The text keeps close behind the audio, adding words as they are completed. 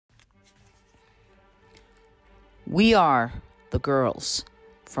We are the girls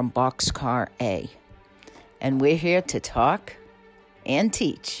from Boxcar A, and we're here to talk and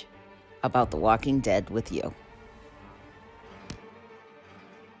teach about The Walking Dead with you.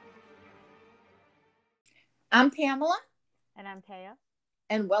 I'm Pamela. And I'm Taya.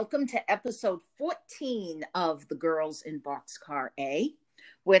 And welcome to episode 14 of The Girls in Boxcar A,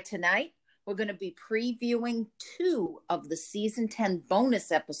 where tonight we're going to be previewing 2 of the season 10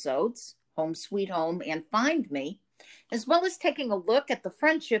 bonus episodes, Home Sweet Home and Find Me, as well as taking a look at the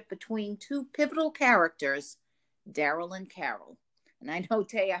friendship between 2 pivotal characters, Daryl and Caryl. And I know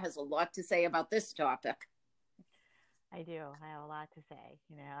Taya has a lot to say about this topic. I do. I have a lot to say.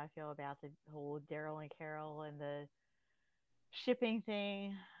 You know, I feel about the whole Daryl and Caryl and the shipping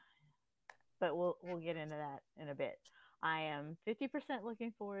thing, but we'll get into that in a bit. I am 50%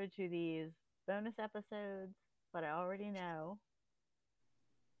 looking forward to these bonus episodes, but I already know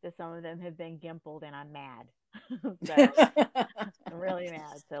that some of them have been gimpled and I'm mad. So I'm really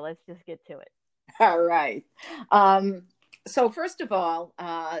mad. So let's just get to it. All right. So first of all,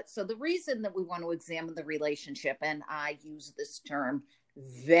 so the reason that we want to examine the relationship, and I use this term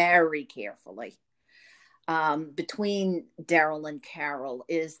very carefully, between Daryl and Caryl,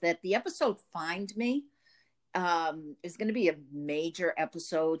 is that the episode Find Me is going to be a major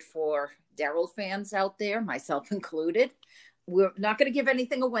episode for Daryl fans out there, myself included. We're not going to give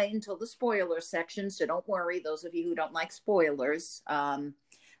anything away until the spoiler section, so don't worry, those of you who don't like spoilers.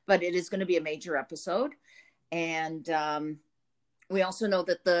 But it is going to be a major episode. And we also know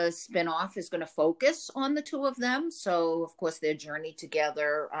that the spinoff is going to focus on the 2 of them. So, of course, their journey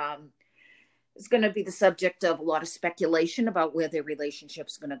together is going to be the subject of a lot of speculation about where their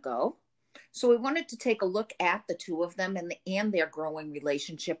relationship's going to go. So we wanted to take a look at the 2 of them and their growing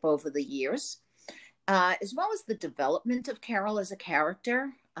relationship over the years, as well as the development of Caryl as a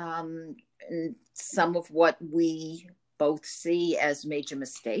character, and some of what we both see as major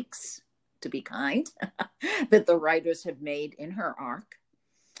mistakes, to be kind, that the writers have made in her arc.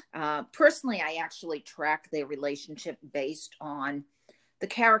 Personally, I actually track their relationship based on the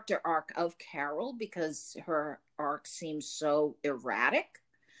character arc of Caryl, because her arc seems so erratic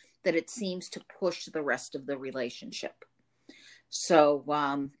that it seems to push the rest of the relationship.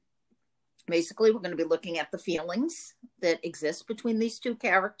 So basically, we're going to be looking at the feelings that exist between these 2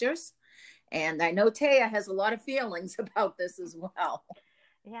 characters. And I know Taya has a lot of feelings about this as well.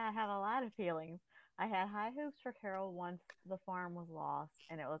 Yeah, I have a lot of feelings. I had high hopes for Caryl once the farm was lost,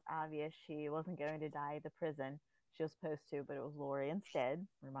 and it was obvious she wasn't going to die at the prison she was supposed to, but it was Lori instead.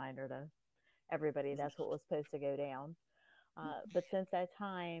 Reminder to everybody, that's what was supposed to go down. But since that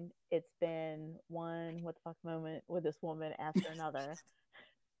time, it's been one what the fuck moment with this woman after another,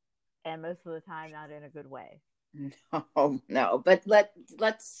 and most of the time not in a good way. No. But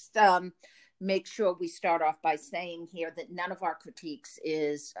let's make sure we start off by saying here that none of our critiques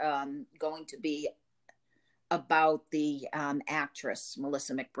is going to be about the actress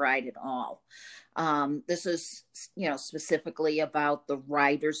Melissa McBride at all. This is, specifically about the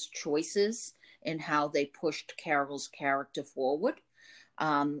writers' choices and how they pushed Carol's character forward.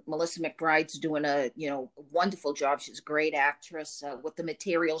 Melissa McBride's doing a wonderful job. She's a great actress with the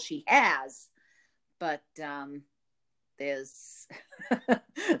material she has, but there's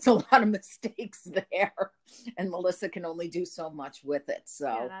it's a lot of mistakes there, and Melissa can only do so much with it. So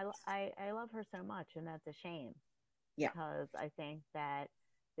yeah, and I love her so much, and that's a shame. Yeah, because I think that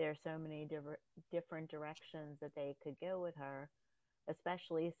there's so many different directions that they could go with her,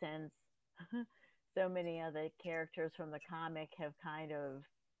 especially since so many of the characters from the comic have kind of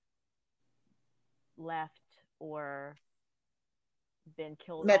left or been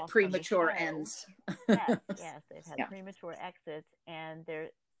killed met off premature ends. yes, they've had premature exits, and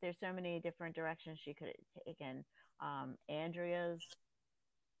there's so many different directions she could have taken. Andrea's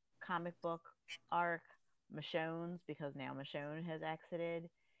comic book arc, Michonne's, because now Michonne has exited,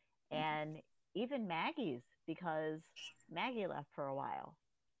 and even Maggie's, because Maggie left for a while.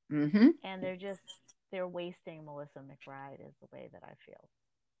 Mm-hmm. And they're wasting Melissa McBride is the way that I feel.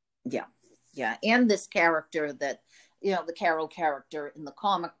 Yeah. And this character that, the Caryl character in the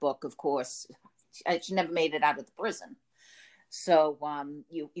comic book, of course, she never made it out of the prison. So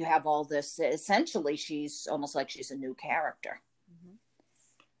you have all this, essentially she's almost like she's a new character. Mm-hmm.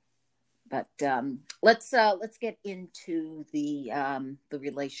 But let's get into the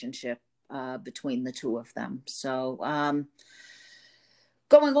relationship between the 2 of them. So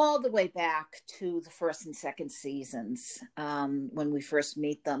going all the way back to the first and second seasons, when we first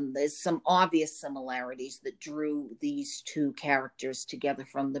meet them, there's some obvious similarities that drew these 2 characters together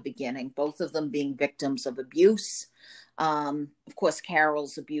from the beginning, both of them being victims of abuse. Of course,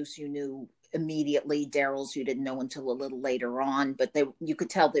 Carol's abuse you knew immediately. Daryl's you didn't know until a little later on, but you could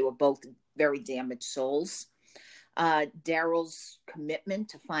tell they were both very damaged souls. Daryl's commitment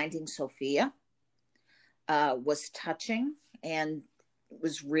to finding Sophia was touching, and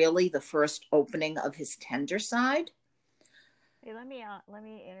was really the first opening of his tender side. Hey, let me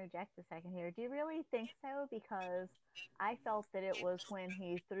interject a second here. Do you really think so? Because I felt that it was when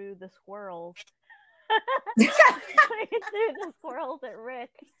he threw the squirrels when he threw the squirrels at Rick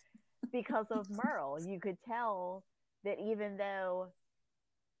because of Merle. You could tell that even though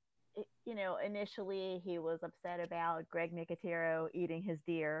initially he was upset about Greg Nicotero eating his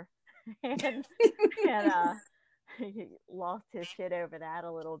deer, and and he lost his shit over that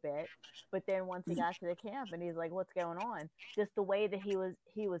a little bit. But then once he got to the camp and he's like, "What's going on?" Just the way that he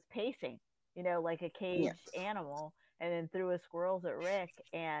was pacing, like a Yeah. caged animal, and then threw his squirrels at Rick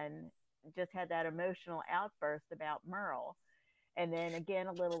and just had that emotional outburst about Merle. And then again,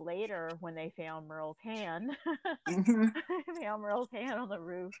 a little later, when they found Merle's hand, Mm-hmm. found Merle's hand on the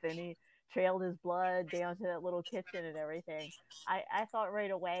roof, and he trailed his blood down to that little kitchen and everything. I thought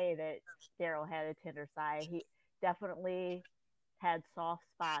right away that Daryl had a tender side. He definitely had soft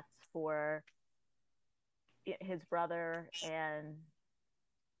spots for his brother and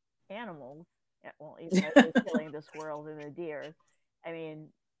animals. Well, even though he was killing the squirrels and the deers, I mean,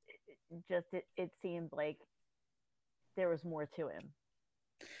 it seemed like there was more to him.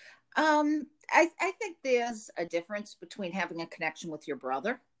 I think there's a difference between having a connection with your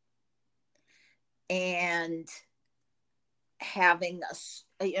brother and having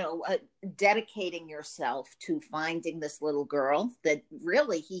dedicating yourself to finding this little girl that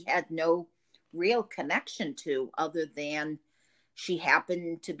really he had no real connection to, other than she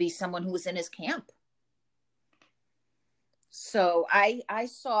happened to be someone who was in his camp. So I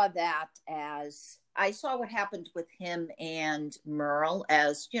saw that as, I saw what happened with him and Merle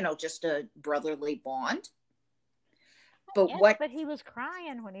as, just a brotherly bond. But Yes, what, but he was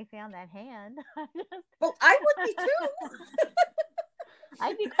crying when he found that hand. well, I would be too.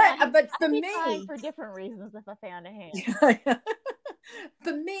 I'd be crying. But for I'd be crying me, for different reasons if I found a hand.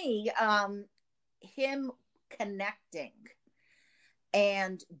 for me, him connecting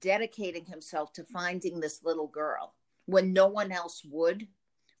and dedicating himself to finding this little girl when no one else would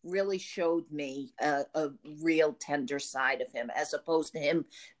really showed me a real tender side of him, as opposed to him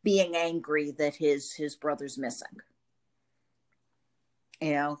being angry that his brother's missing.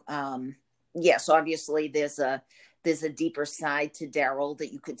 Yes, obviously there's a deeper side to Daryl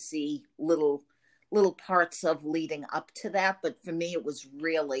that you could see little parts of leading up to that, but for me it was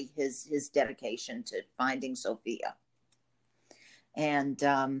really his dedication to finding Sophia. And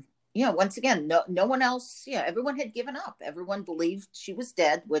once again, no one else, everyone had given up. Everyone believed she was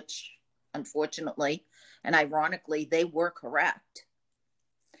dead, which unfortunately and ironically they were correct.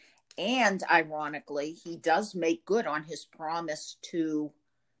 And ironically, he does make good on his promise to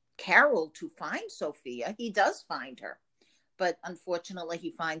Carol to find Sophia. He does find her, but unfortunately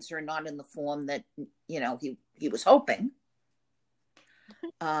he finds her not in the form that he was hoping.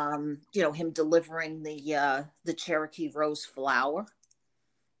 Him delivering the Cherokee rose flower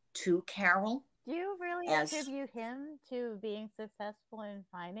to Carol. Do you really As attribute him to being successful in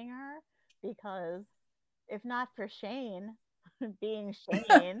finding her? Because if not for Shane, being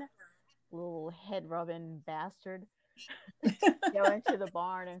Shane, little head rubbing bastard, going to the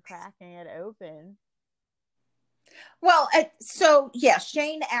barn and cracking it open. well, so yeah,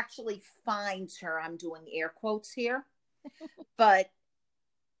 Shane actually finds her. I'm doing air quotes here, but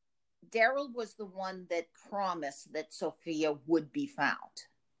Daryl was the one that promised that Sophia would be found.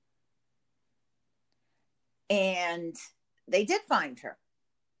 And they did find her.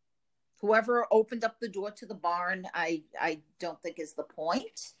 Whoever opened up the door to the barn, I don't think is the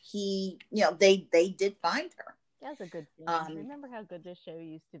point. They did find her. That was a good scene. Remember how good this show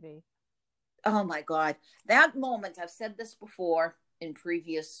used to be? Oh my God. That moment, I've said this before in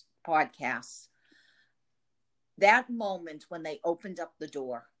previous podcasts. That moment when they opened up the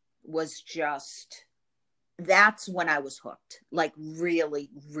door was just, that's when I was hooked. Like really,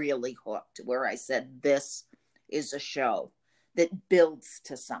 really hooked, where I said, this is a show that builds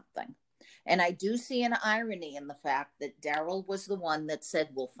to something. And I do see an irony in the fact that Daryl was the one that said,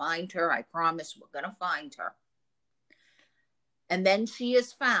 we'll find her. I promise we're going to find her. And then she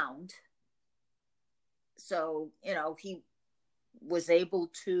is found. So, he was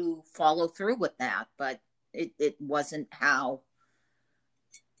able to follow through with that, but it wasn't how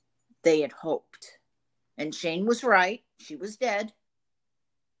they had hoped. And Shane was right. She was dead.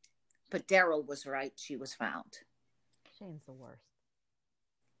 But Daryl was right. She was found. Shane's the worst.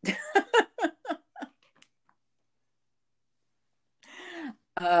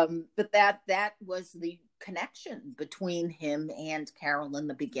 But that was the connection between him and Carol in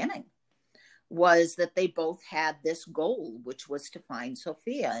the beginning, was that they both had this goal, which was to find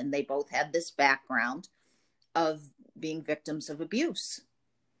Sophia, and they both had this background of being victims of abuse.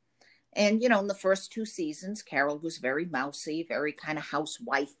 And, in the first 2 seasons, Carol was very mousy, very kind of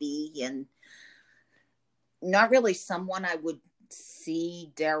housewifey, and not really someone I would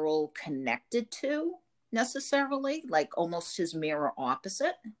see Daryl connected to necessarily, like almost his mirror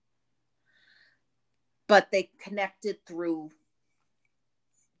opposite. But they connected through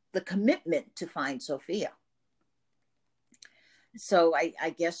the commitment to find Sophia. So I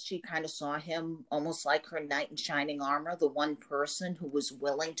guess she kind of saw him almost like her knight in shining armor, the one person who was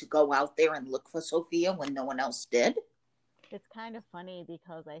willing to go out there and look for Sophia when no one else did. It's kind of funny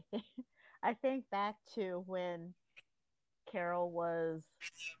because I think back to when Carol was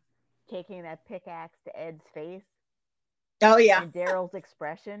taking that pickaxe to Ed's face. Oh, yeah. And Daryl's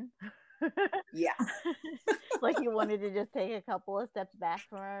expression. Yeah. Like he wanted to just take a couple of steps back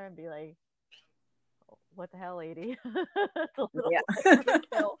from her and be like, what the hell, lady? Yeah.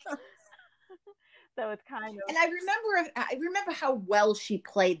 So it's kind of. And I remember how well she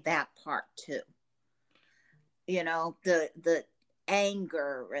played that part too. The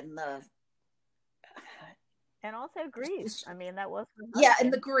anger and the. And also grief. I mean, that was. Yeah,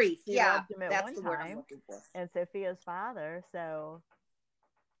 and the grief. She loved him at one time, and Sophia's father. So.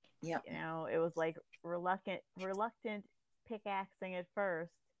 Yeah. It was like reluctant pickaxing at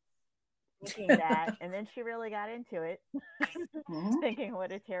first, thinking that, and then she really got into it, mm-hmm. Thinking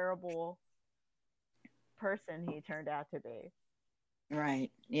what a terrible person he turned out to be.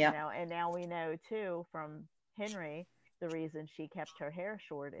 Right. Yeah. And now we know too from Henry the reason she kept her hair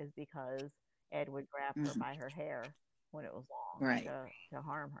short is because Ed would grab her by her hair when it was long, right, to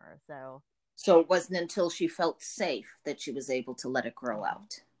harm her. So it wasn't until she felt safe that she was able to let it grow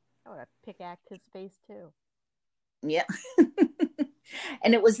out. I would have pickaxed his face too. Yeah.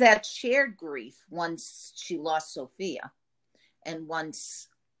 And it was that shared grief once she lost Sophia and once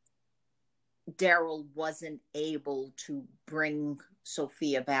Daryl wasn't able to bring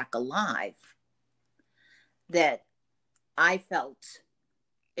Sophia back alive, that I felt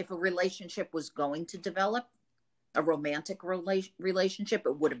if a relationship was going to develop, a romantic relationship,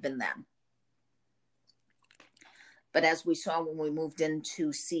 it would have been them. But as we saw when we moved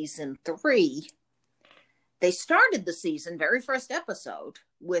into season 3, they started the season, very first episode,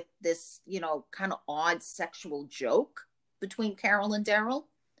 with this, kind of odd sexual joke between Carol and Daryl.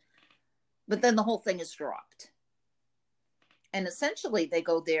 But then the whole thing is dropped. And essentially they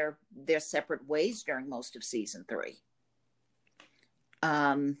go their separate ways during most of season 3.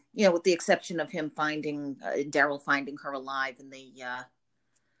 With the exception of him finding, Daryl finding her alive in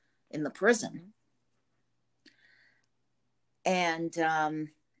the prison. Mm-hmm. And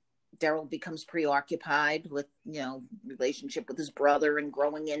Daryl becomes preoccupied with, relationship with his brother and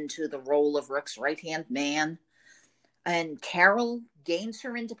growing into the role of Rick's right-hand man. And Carol gains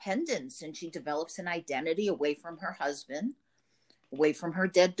her independence and she develops an identity away from her husband, away from her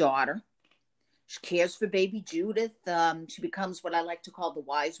dead daughter. She cares for baby Judith. She becomes what I like to call the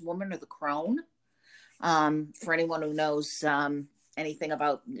wise woman or the crone. For anyone who knows anything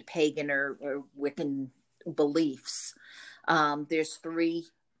about pagan or Wiccan beliefs, there's 3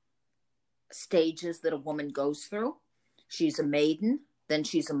 stages that a woman goes through. She's a maiden, then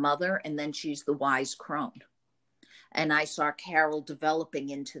she's a mother, and then she's the wise crone. And I saw Carol developing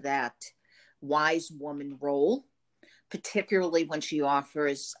into that wise woman role, particularly when she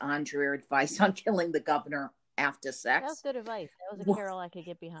offers Andrea advice on killing the governor after sex. That was good advice. That was a Carol I could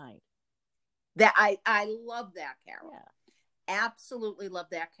get behind. That I love that Carol. Yeah. Absolutely love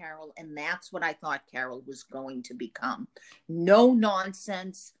that Carol, and that's what I thought Carol was going to become. No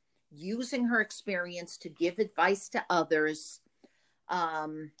nonsense, using her experience to give advice to others.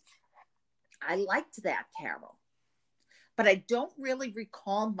 I liked that Carol, but I don't really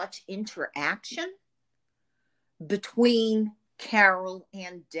recall much interaction between Carol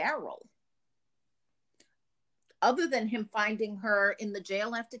and Daryl, other than him finding her in the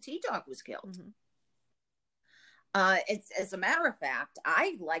jail after T-Dog was killed. Mm-hmm. As a matter of fact,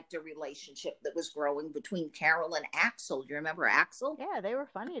 I liked a relationship that was growing between Carol and Axel. Do you remember Axel? Yeah, they were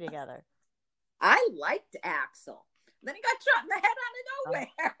funny together. I liked Axel. Then he got shot in the head out of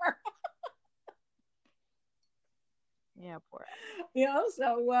nowhere. Yeah, poor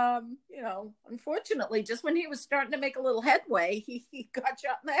So, unfortunately, just when he was starting to make a little headway, he got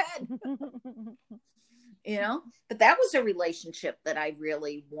shot in the head. But that was a relationship that I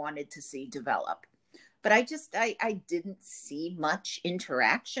really wanted to see develop. But I didn't see much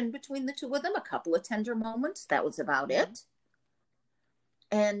interaction between the two of them. A couple of tender moments. That was about it.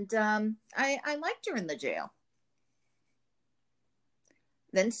 And I liked her in the jail.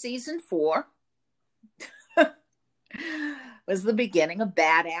 Then season 4 was the beginning of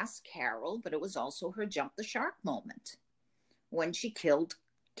badass Carol, but it was also her jump the shark moment when she killed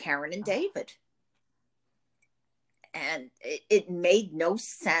Karen and David. And it made no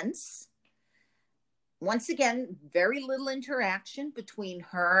sense. Once again, very little interaction between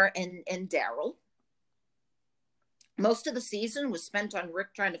her and Daryl. Most of the season was spent on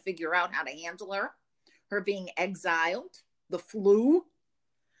Rick trying to figure out how to handle her being exiled, the flu,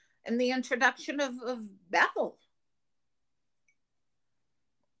 and the introduction of Bethel.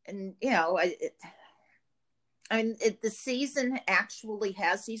 And, the season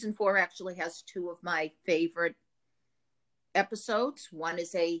season 4 actually has 2 of my favorite episodes. One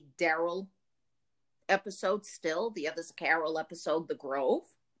is a Daryl episode still. The other's a Carol episode, The Grove.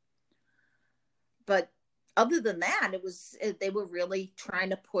 But other than that, they were really trying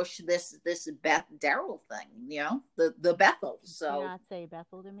to push this Beth Daryl thing, the Bethel. So do not say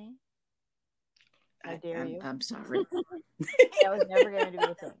Bethel to me. How dare you? I'm sorry. That was never going to be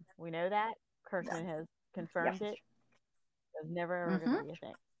a thing. We know that. Kirkman has confirmed it. It was never ever going to be a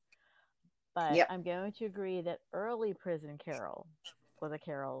thing. But I'm going to agree that early prison Carol was a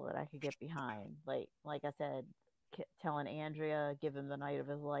Carol that I could get behind. Like I said, telling Andrea, give him the night of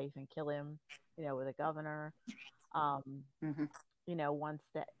his life and kill him, with a governor. Once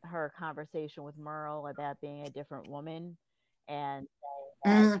that her conversation with Merle about being a different woman, and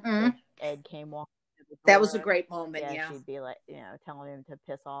if Ed came walking to the door, that was a great moment. Yeah, she'd be like, telling him to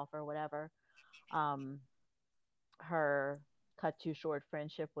piss off or whatever. Her cut too short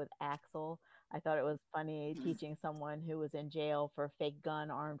friendship with Axel. I thought it was funny teaching someone who was in jail for fake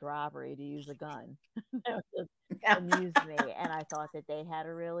gun armed robbery to use a gun. That just amused me, and I thought that they had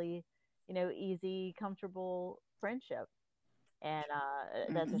a really, easy, comfortable friendship. And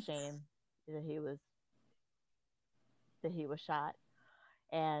that's a shame that he was shot.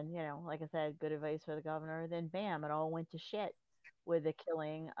 And like I said, good advice for the governor. Then bam, it all went to shit with the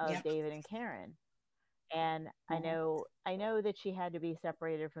killing of David and Karen. And I know that she had to be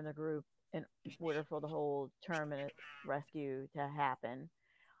separated from the group in order for the whole terminate rescue to happen.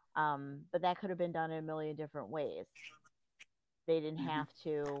 But that could have been done in a million different ways. They didn't have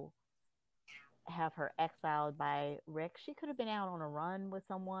to have her exiled by Rick. She could have been out on a run with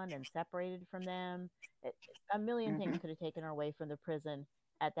someone and separated from them. A million things could have taken her away from the prison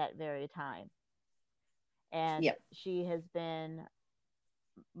at that very time. And she has been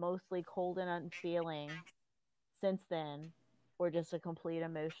mostly cold and unfeeling since then, or just a complete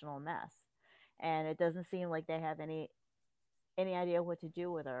emotional mess. And it doesn't seem like they have any idea what to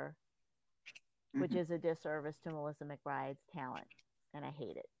do with her, which is a disservice to Melissa McBride's talent. And I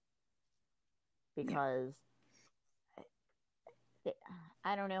hate it. Because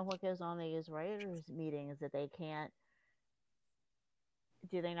I don't know what goes on in these writers' meetings that they can't.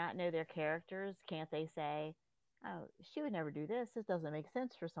 Do they not know their characters? Can't they say, "Oh, she would never do this. It doesn't make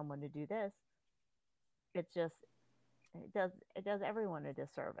sense for someone to do this." It's just it does everyone a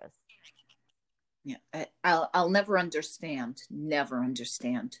disservice. Yeah, I'll never understand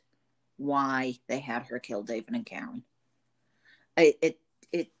why they had her kill David and Karen. It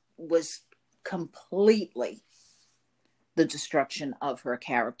was completely the destruction of her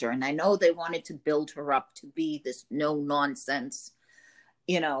character. And I know they wanted to build her up to be this no nonsense,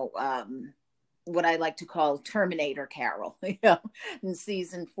 what I like to call Terminator Carol. In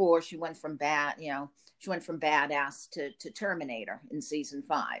season 4, she went from badass to Terminator in season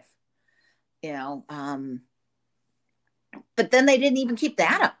 5. But then they didn't even keep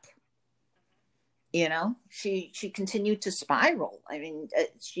that up. She continued to spiral. I mean,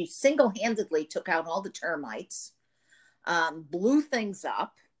 she single-handedly took out all the termites, blew things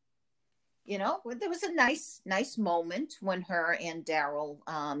up. There was a nice moment when her and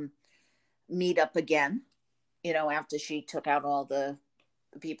Daryl meet up again, after she took out all the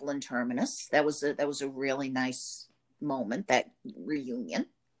people in Terminus. That was a really nice moment, that reunion.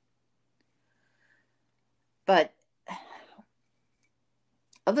 But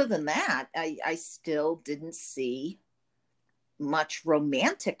other than that, I still didn't see much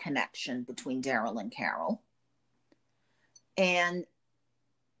romantic connection between Daryl and Carol. And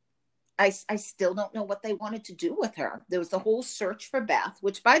I still don't know what they wanted to do with her. There was the whole search for Beth,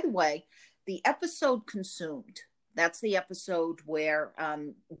 which, by the way, the episode Consumed. That's the episode where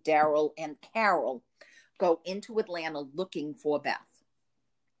Daryl and Carol go into Atlanta looking for Beth.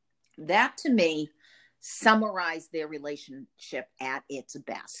 That, to me, summarized their relationship at its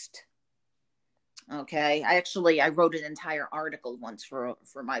best. Okay, I wrote an entire article once for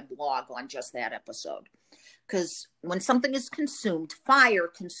my blog on just that episode, because when something is consumed, fire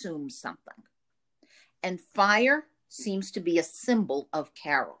consumes something, and fire seems to be a symbol of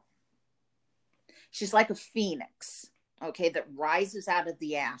Carol. She's like a phoenix, okay, that rises out of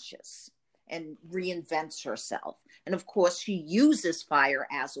the ashes and reinvents herself. And of course, she uses fire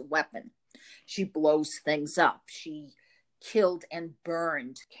as a weapon. She blows things up. She killed and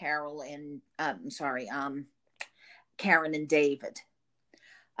burned Karen and David.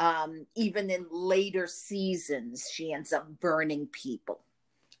 Even in later seasons, she ends up burning people.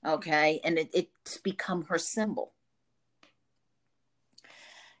 Okay, and it's become her symbol.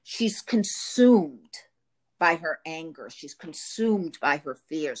 She's consumed by her anger. She's consumed by her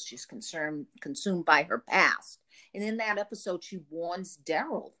fears. She's consumed by her past. And in that episode, she warns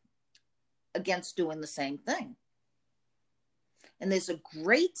Daryl against doing the same thing. And there's a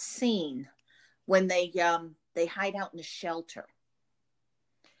great scene when they hide out in a shelter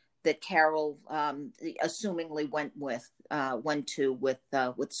that Carol assumingly went to with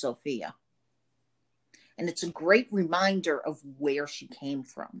Sophia. And it's a great reminder of where she came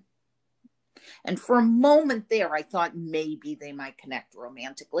from. And for a moment there, I thought maybe they might connect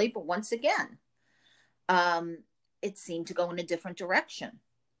romantically. But once again, it seemed to go in a different direction,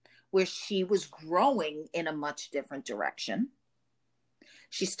 where she was growing in a much different direction.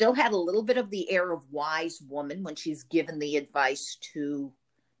 She still had a little bit of the air of wise woman when she's given the advice to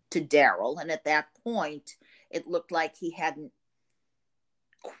Daryl. And at that point, it looked like he hadn't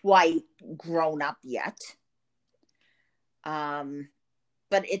quite grown up yet.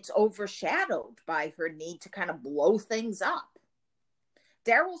 But it's overshadowed by her need to kind of blow things up.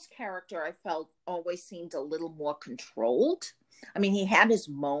 Daryl's character, I felt, always seemed a little more controlled. I mean, he had his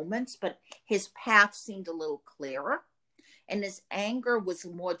moments, but his path seemed a little clearer. And his anger was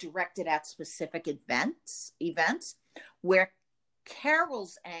more directed at specific events, where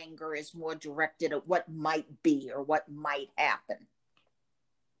Carol's anger is more directed at what might be or what might happen.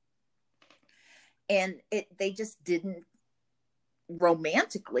 And they just didn't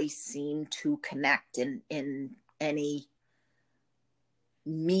romantically seem to connect in any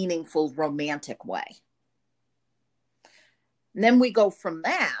meaningful romantic way. And then we go from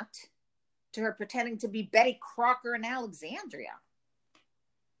that to her pretending to be Betty Crocker in Alexandria,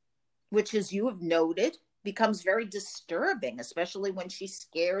 which, as you have noted, becomes very disturbing, especially when she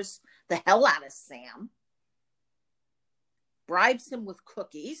scares the hell out of Sam, bribes him with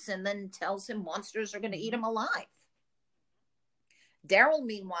cookies, and then tells him monsters are going to eat him alive. Daryl,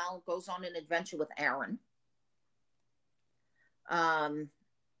 meanwhile, goes on an adventure with Aaron.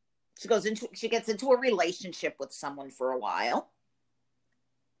 She gets into a relationship with someone for a while.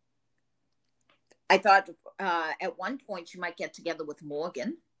 I thought at one point she might get together with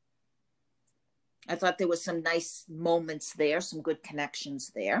Morgan. I thought there was some nice moments there, some good connections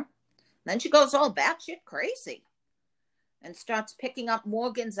there. Then she goes all batshit crazy and starts picking up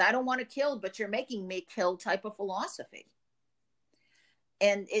Morgan's "I don't want to kill, but you're making me kill" type of philosophy.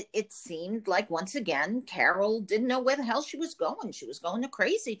 And it seemed like, once again, Carol didn't know where the hell she was going. She was going to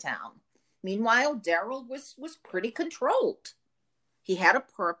crazy town. Meanwhile, Daryl was pretty controlled. He had a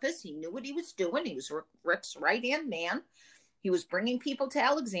purpose. He knew what he was doing. He was Rick's right-hand man. He was bringing people to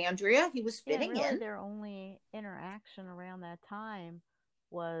Alexandria. He was fitting really, in. Their only interaction around that time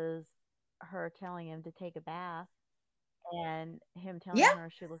was her telling him to take a bath and him telling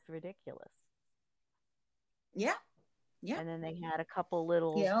her she looked ridiculous. Yeah. Yeah. And then they had a couple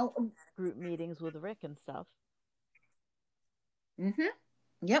little group meetings with Rick and stuff. Mm-hmm.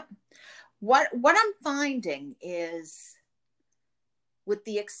 Yep. What I'm finding is, with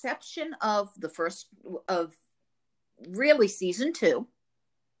the exception of the first of really season 2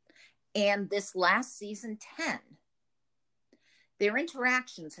 and this last season 10, their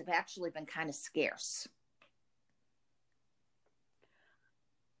interactions have actually been kind of scarce.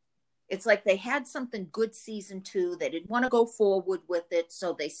 It's like they had something good season 2. They didn't want to go forward with it,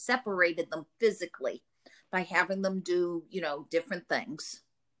 so they separated them physically by having them do, different things.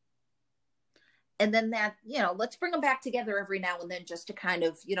 And then that, let's bring them back together every now and then just to kind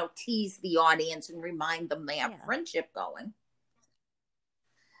of, tease the audience and remind them they have friendship going.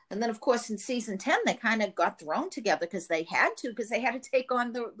 And then, of course, in season 10, they kind of got thrown together because they had to take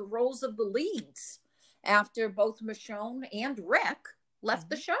on the roles of the leads after both Michonne and Rick left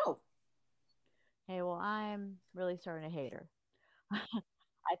the show. Hey, well, I'm really starting to hate her. I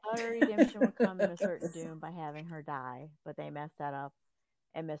thought her redemption would come in a certain doom by having her die, but they messed that up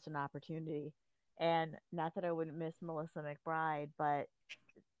and missed an opportunity. And not that I wouldn't miss Melissa McBride, but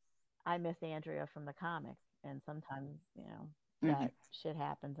I miss Andrea from the comic. And sometimes, that shit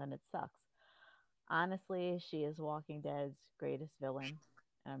happens and it sucks. Honestly, she is Walking Dead's greatest villain.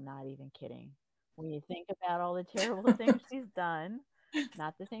 And I'm not even kidding. When you think about all the terrible things she's done,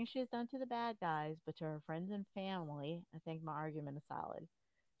 not the things she's done to the bad guys, but to her friends and family, I think my argument is solid.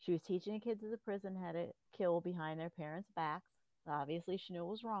 She was teaching the kids at the prison how to kill behind their parents' backs. Obviously, she knew it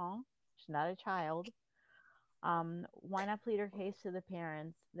was wrong. She's not a child. Why not plead her case to the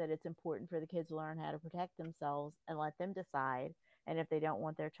parents that it's important for the kids to learn how to protect themselves and let them decide? And if they don't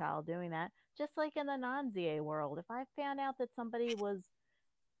want their child doing that, just like in the non-ZA world, if I found out that somebody was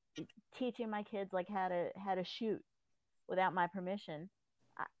teaching my kids like how to shoot without my permission,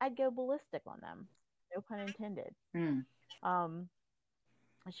 I'd go ballistic on them. No pun intended. Mm. Um,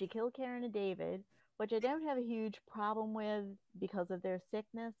 she killed Karen and David, which I don't have a huge problem with because of their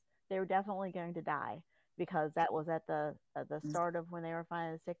sickness. They were definitely going to die because that was at the start of when they were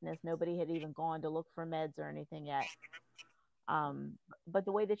finding the sickness. Nobody had even gone to look for meds or anything yet. Um, but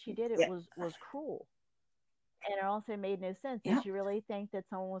the way that she did it Yeah. was cruel, and it also made no sense. Did Yeah. she really think that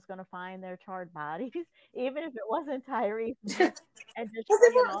someone was going to find their charred bodies, even if it wasn't Tyrese, and just Well,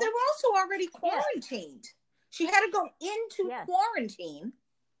 shrug it they off? were also already Yeah, quarantined. She had to go into yes, quarantine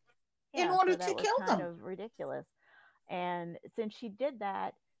in yeah. order So to that was kill kind them. of ridiculous. And since she did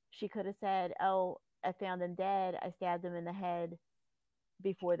that, she could have said, "Oh, I found them dead. I stabbed them in the head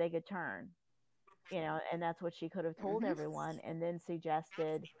before they could turn." And that's what she could have told Hmm. everyone, and then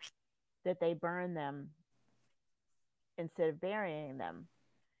suggested that they burn them instead of burying them.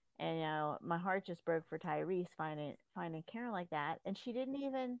 And my heart just broke for Tyrese finding Karen like that, and she didn't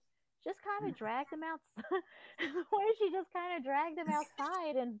even just kind of drag them out. The way she just kind of dragged them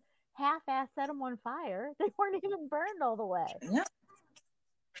outside and half-ass set them on fire. They weren't even burned all the way. Yeah.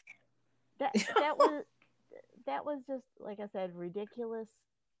 That that was that was just like I said, ridiculous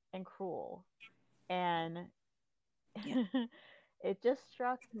and cruel. And Yeah. it just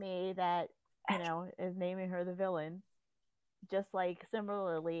struck me that is naming her the villain, just like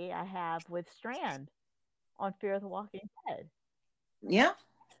similarly I have with Strand on Fear of the Walking Dead. Yeah.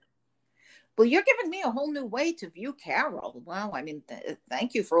 Well, you're giving me a whole new way to view Carol. Wow. I mean,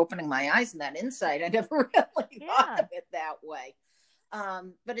 thank you for opening my eyes and that insight. I never really thought Yeah, of it that way.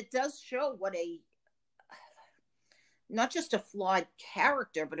 But it does show what not just a flawed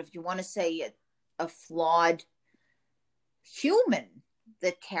character, but if you want to say a flawed human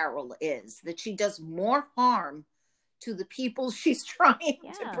that Carol is, that she does more harm to the people she's trying to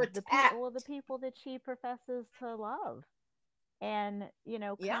yeah. protect. The people that she professes to love, and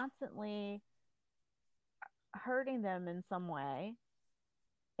Yeah. constantly hurting them in some way.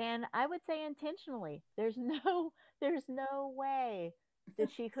 And I would say intentionally. There's no way that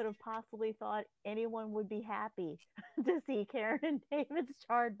she could have possibly thought anyone would be happy to see Karen and David's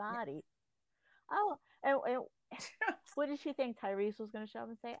charred body. Oh, and what did she think Tyrese was going to show up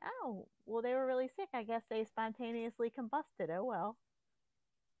and say? Oh, well, they were really sick. I guess they spontaneously combusted. Oh well.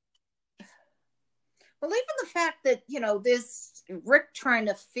 Well, even the fact that, this Rick trying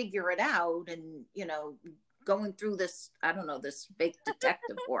to figure it out and, going through this, I don't know, this fake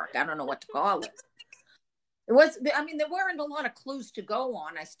detective work. I don't know what to call it. It was, I mean, there weren't a lot of clues to go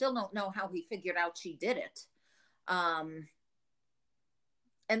on. I still don't know how he figured out she did it. Um,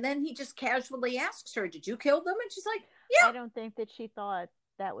 and then he just casually asks her, "Did you kill them?" And she's like, I "Yeah." don't think that she thought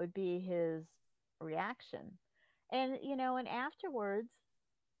that would be his reaction. And and afterwards,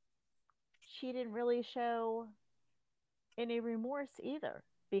 she didn't really show any remorse either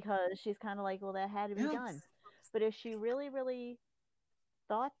because she's kind of like, well, that had to be Yeah. done. But if she really, really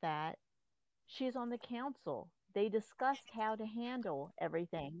thought that, she's on the council. They discussed how to handle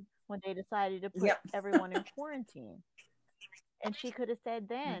everything when they decided to put Yeah. everyone in quarantine. And she could have said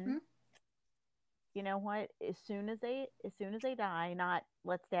Mm-hmm. then, you know what, as soon as they die, not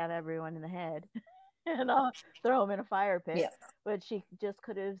let's stab everyone in the head and throw them in a fire pit. Yeah. But she just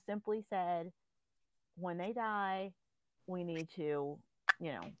could have simply said, when they die, we need to,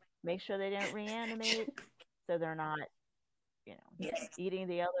 you know, make sure they don't reanimate so they're not, you know, Yeah. eating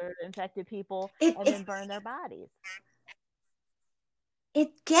the other infected people, It, and it, then burn their bodies.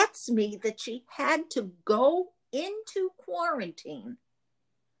 it gets me that she had to go into quarantine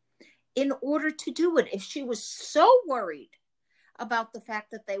in order to do it. If she was so worried about the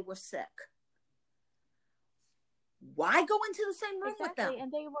fact that they were sick, why go into the same room with them? Exactly.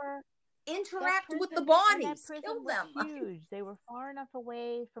 And they were that Interact with the prison and that bodies, prison kill was them. huge. They were far enough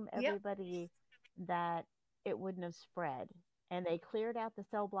away from Yeah. everybody that it wouldn't have spread. And they cleared out the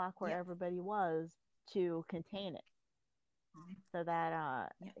cell block where Yeah. everybody was to contain it. So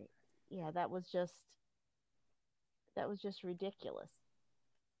that Yeah. yeah, that was just ridiculous.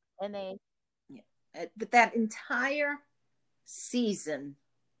 And they Yeah. But that entire season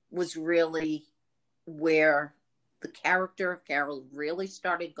was really where the character of Carol really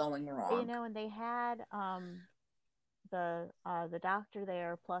started going wrong. And they had the doctor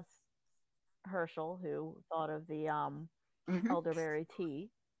there plus Herschel, who thought of the Mm-hmm. elderberry tea,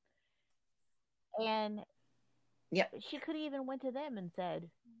 and Yep. she could have even went to them and said,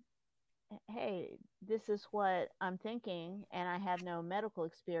 "Hey, this is what I'm thinking, and I have no medical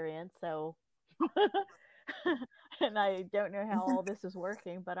experience, so and I don't know how Mm-hmm. all this is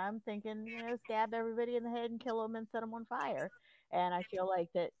working, but I'm thinking, stab everybody in the head and kill them and set them on fire." And I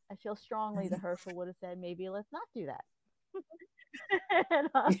feel strongly that Herschel would have said, maybe let's not do that. and,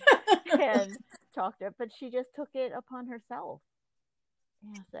 and talked to her, but she just took it upon herself.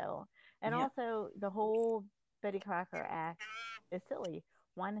 Yeah, so, and Yep. also the whole Betty Crocker act is silly.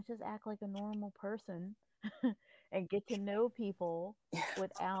 Why not just act like a normal person and get to know people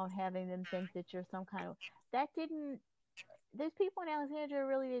without having them think that you're some kind of, that didn't, those people in Alexandria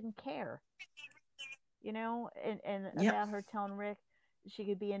really didn't care, and Yep. about her telling Rick she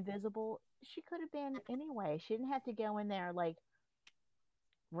could be invisible. She could have been anyway. She didn't have to go in there like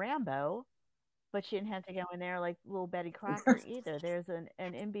Rambo, but she didn't have to go in there like little Betty Crocker either. There's an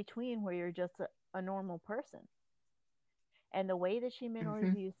in between where you're just a normal person. And the way that she mentally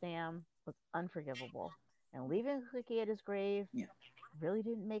Mm-hmm. abused Sam was unforgivable. And leaving Cookie at his grave Yep. really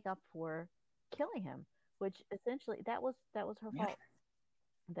didn't make up for killing him, which essentially that was her Yep. fault.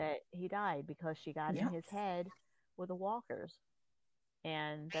 That he died because she got in Yep. his head with the walkers,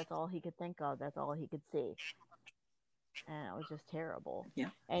 and that's all he could think of. That's all he could see, and it was just terrible.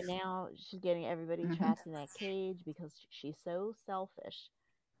 Yep. And now she's getting everybody Mm-hmm. trapped in that cage because she's so selfish.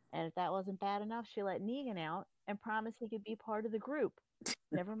 And if that wasn't bad enough, she let Negan out and promised he could be part of the group.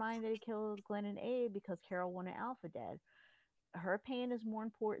 Never mind that he killed Glenn and Abe because Carol wanted Alpha dead. Her pain is more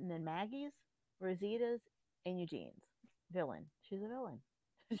important than Maggie's, Rosita's, and Eugene's. Villain. She's a villain.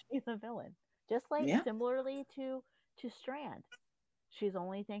 She's a villain. Just like Yep. similarly to Strand. She's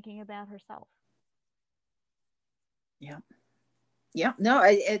only thinking about herself. Yep. Yep. No,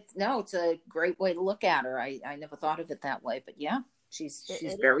 no, it's a great way to look at her. I never thought of it that way, but yeah, she's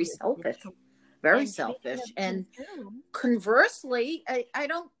It very is. selfish. Very And speaking of selfish. And consume, conversely, I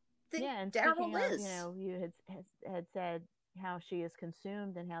don't think yeah, and Daryl speaking of, is. you had said how she is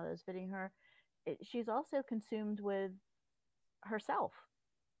consumed and how that's fitting her. She's also consumed with herself,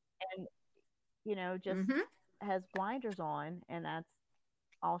 and just Mm-hmm. has blinders on, and that's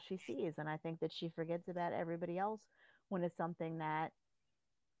all she sees. And I think that she forgets about everybody else when it's something that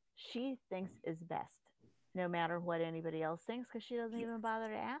she thinks is best, no matter what anybody else thinks, because she doesn't even bother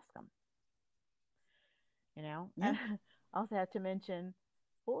to ask them. Yeah. And I also have to mention,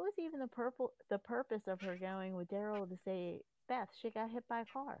 what was even the purpose of her going with Daryl to say, Beth, she got hit by a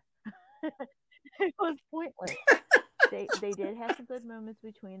car? It was pointless. They did have some good moments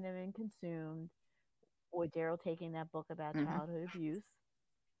between them and Consumed, with Daryl taking that book about Mm-hmm. childhood abuse,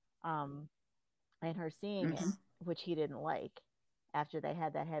 um, and her seeing it, Mm-hmm. which he didn't like after they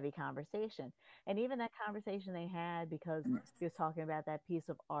had that heavy conversation. And even that conversation they had, because he was talking about that piece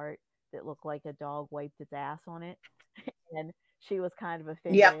of art that looked like a dog wiped its ass on it, and she was kind of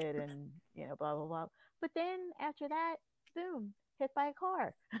Yep. offended, and blah blah blah. But then after that, boom, hit by a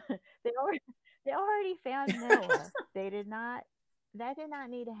car. they already they already found Noah. They did not That did not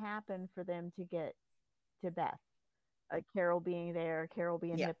need to happen for them to get to Beth. Carol being there, Carol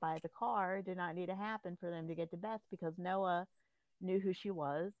being Yep. hit by the car did not need to happen for them to get to Beth, because Noah knew who she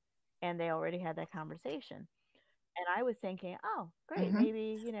was, and they already had that conversation. And I was thinking, oh, great, Mm-hmm.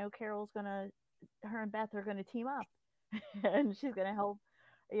 maybe, her and Beth are going to team up and she's going to help,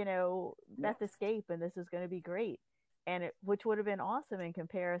 Yep. Beth escape, and this is going to be great. Which would have been awesome in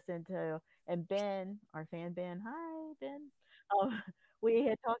comparison to, and Ben, our fan Ben, hi, Ben. Um, we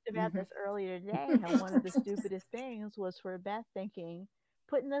had talked about Mm-hmm. this earlier today, how one of the stupidest things was for Beth thinking,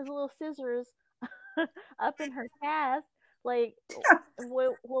 putting those little scissors up in her cast. Like,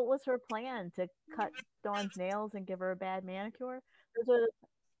 what was her plan? To cut Dawn's nails and give her a bad manicure? Those were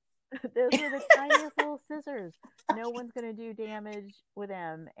those were the tiniest little scissors. No one's going to do damage with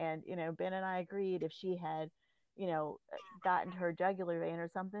them. And, Ben and I agreed if she had, gotten to her jugular vein or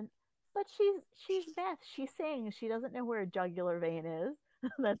something. But she's Beth. She sings. She doesn't know where a jugular vein is.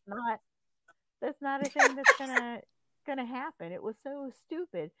 that's not that's not a thing that's gonna happen. It was so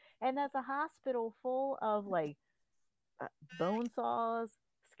stupid. And that's a hospital full of like bone saws,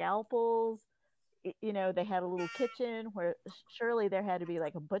 scalpels. They had a little kitchen where surely there had to be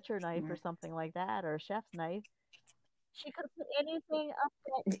like a butcher knife or something like that, or a chef's knife. She could put anything up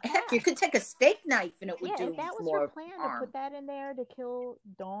that Heck, you cast. could take a steak knife and it would Yeah, if do that was her more plan, to put harm. that in there to kill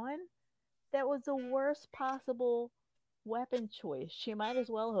Dawn, that was the worst possible weapon choice. She might as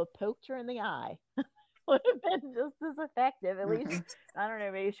well have poked her in the eye. would have been just as effective. At least, Mm-hmm. I don't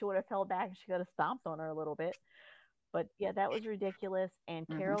know, maybe she would have fell back and she could have stomped on her a little bit. But yeah, that was ridiculous. And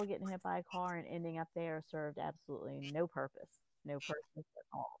Mm-hmm. Carol getting hit by a car and ending up there served absolutely no purpose. No purpose at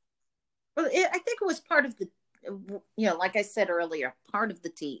all. Well, I think it was part of the, like I said earlier, part of the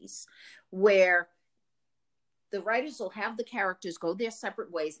tease, where the writers will have the characters go their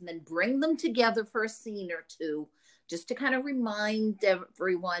separate ways and then bring them together for a scene or two, just to kind of remind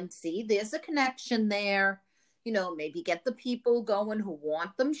everyone, see, there's a connection there. Maybe get the people going who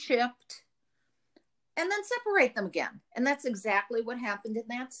want them shipped, and then separate them again. And that's exactly what happened in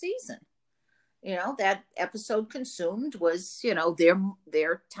that season. That episode consumed was,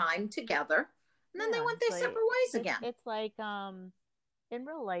 their time together. And then they Yeah, went it's their like separate ways again. it's like in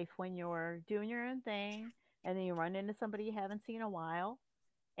real life when you're doing your own thing and then you run into somebody you haven't seen in a while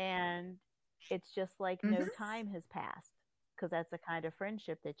and it's just like no Mm-hmm. time has passed because that's the kind of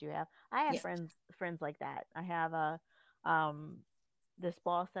friendship that you have. I have Yeah. friends like that. I have a um this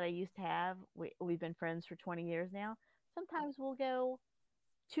boss that I used to have. We've been friends for 20 years now. Sometimes we'll go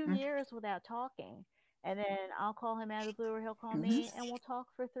 2 years without talking. And then I'll call him out of the blue or he'll call Mm-hmm. me and we'll talk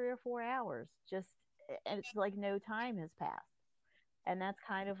for 3 or 4 hours. Just and it's like no time has passed. And that's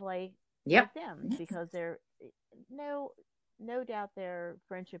kind of Yep. like them because they're no no doubt their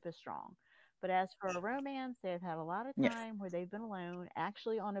friendship is strong. But as for a romance, they've had a lot of Yeah. time where they've been alone,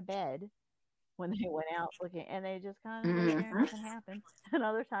 actually on a bed when they went out looking, and they just kind of lay there and Mm-hmm. nothing happened. And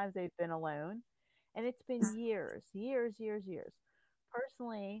other times they've been alone, and it's been years, years, years, years.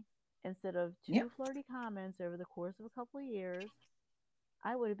 Personally, instead of Yep. two flirty comments over the course of a couple of years,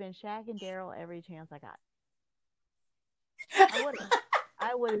 I would have been shagging Daryl every chance I got. I would have.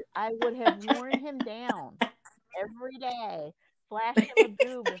 I would have worn him down every day, flash him a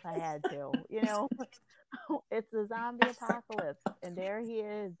boob if I had to. It's the zombie apocalypse, and there he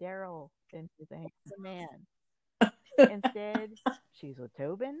is, Daryl, and he's a handsome man. Instead, she's with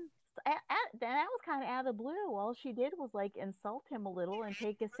Tobin. That was kind of out of the blue. All she did was like insult him a little and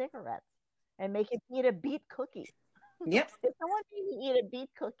take his cigarettes and make him eat a beet cookie. Yep. If someone made me eat a beet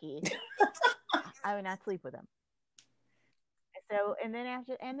cookie, I would not sleep with him. So, and then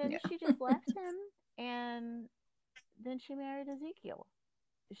Yeah. she just left him, and then she married Ezekiel.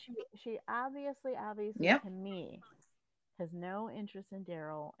 She obviously Yep. to me has no interest in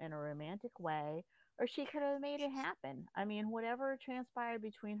Daryl in a romantic way, or she could have made it happen. I mean, whatever transpired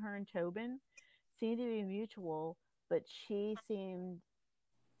between her and Tobin seemed to be mutual, but she seemed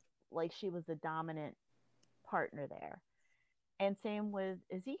like she was the dominant partner there. And same with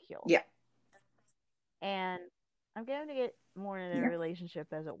Ezekiel. Yeah. And I'm going to get more into their Yeah.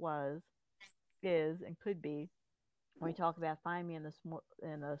 relationship as it was, is, and could be when we talk about Find Me in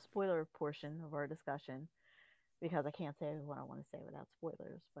the spoiler portion of our discussion, because I can't say what I want to say without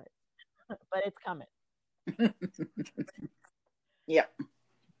spoilers, but it's coming. Yeah.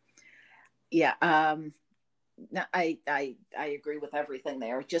 Yeah. No, I agree with everything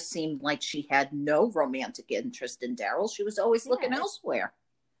there. It just seemed like she had no romantic interest in Daryl. She was always looking Yeah, elsewhere.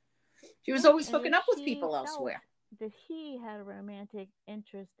 She was yeah, always and if hooking up with she people felt elsewhere. that he had a romantic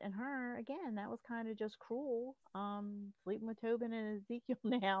interest in her, again, that was kind of just cruel. Sleeping with Tobin and Ezekiel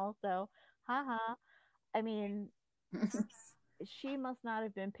now, so haha. I mean, she must not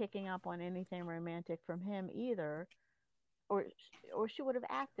have been picking up on anything romantic from him either, or or she would have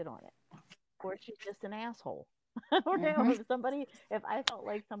acted on it, or she's just an asshole. I don't know Mm-hmm. if I felt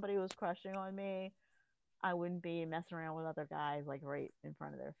like somebody was crushing on me, I wouldn't be messing around with other guys like right in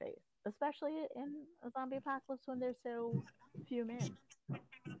front of their face, especially in a zombie apocalypse when there's so few men.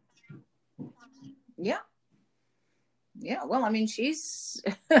 Yeah. Yeah. Well, I mean, she's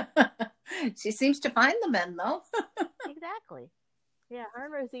she seems to find the men though. Exactly. Yeah, her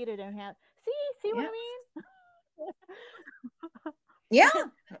and Rosita don't have. See what Yeah. I Yeah.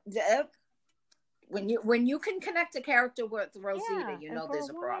 mean? When you can connect a character with Rosita, Yeah, you and know for a there's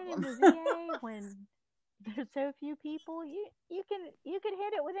a woman in problem. the VA, when there's so few people, you can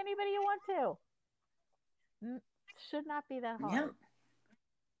hit it with anybody you want to. Should not be that Yeah. hard.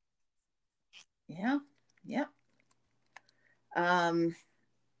 Yeah. Yeah. Um.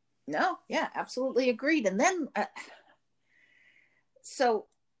 No. Yeah. Absolutely agreed. And then, so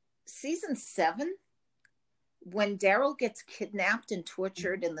season 7, when Daryl gets kidnapped and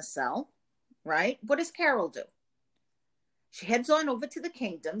tortured in the cell, right? What does Carol do? She heads on over to the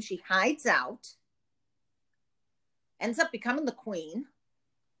kingdom. She hides out, ends up becoming the queen.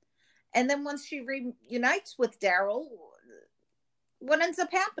 And then once she reunites with Daryl, what ends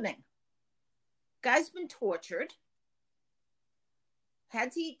up happening? Guy's been tortured,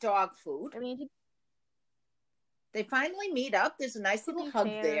 had to eat dog food. I mean, They finally meet up. There's a nice To little be hug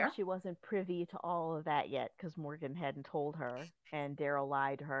fair, there. she wasn't privy to all of that yet because Morgan hadn't told her, and Daryl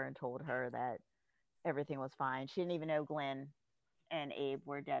lied to her and told her that everything was fine. She didn't even know Glenn and Abe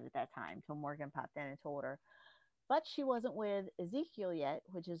were dead at that time until Morgan popped in and told her. But she wasn't with Ezekiel yet,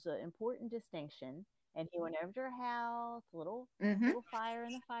 which is an important distinction. And he went over to her house, Mm-hmm. little fire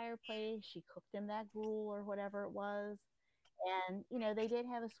in the fireplace. She cooked him that gruel or whatever it was, and they did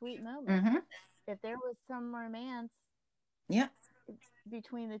have a sweet moment. Mm-hmm. If there was some romance Yeah.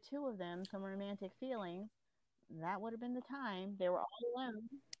 between the two of them, some romantic feelings, that would have been the time. They were all alone.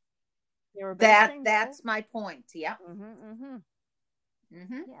 They were both single. That's my point. Yeah. Mhm, mhm.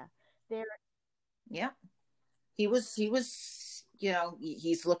 Mm-hmm. Yeah. They're Yeah. He was, he's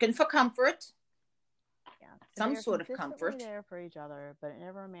looking for comfort, Yeah, some they're sort of consistently comfort. there for each other, but it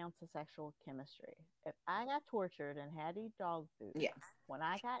never amounts to sexual chemistry. If I got tortured and had to eat dog food, Yeah. when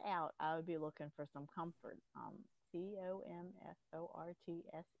I got out, I would be looking for some comfort.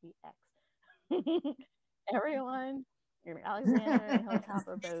 COMFORTSEX. Everyone, Alexander and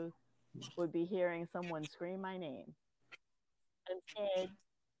Hilltop both would be hearing someone scream my name. Instead,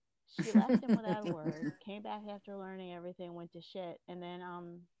 she left him without a word, came back after learning everything went to shit, and then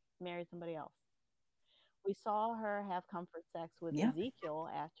married somebody else. We saw her have comfort sex with Yeah. Ezekiel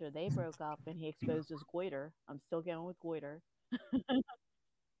after they broke up and he exposed his goiter. I'm still going with goiter.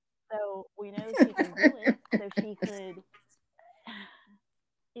 So we know she can do it. So she could,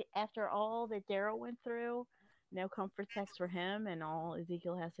 after all that Daryl went through, no comfort sex for him, and all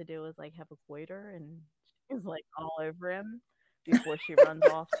Ezekiel has to do is like have a goiter, and she's like all over him before she runs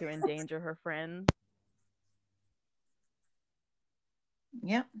off to endanger her friends.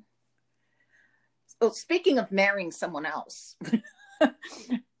 Yeah. Well, speaking of marrying someone else,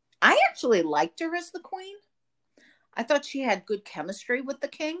 I actually liked her as the queen. I thought she had good chemistry with the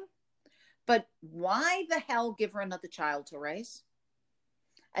king, but why the hell give her another child to raise?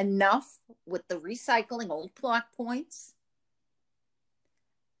 Enough with the recycling old plot points.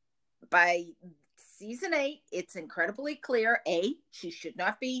 By season 8, it's incredibly clear: A, she should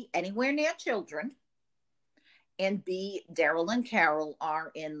not be anywhere near children, and B, Daryl and Caryl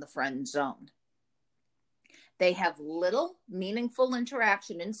are in the friend zone. They have little meaningful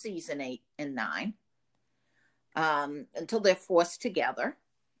interaction in season 8 and 9, until they're forced together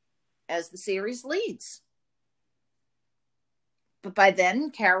as the series leads. But by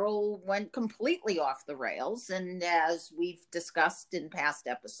then, Caryl went completely off the rails, and as we've discussed in past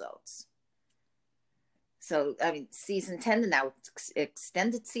episodes. So, I mean, season 10, and now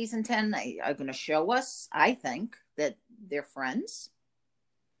extended season 10, are going to show us, I think, that they're friends.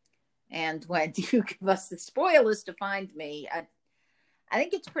 And when you give us the spoilers to find me, I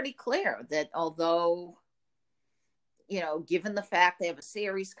think it's pretty clear that although, given the fact they have a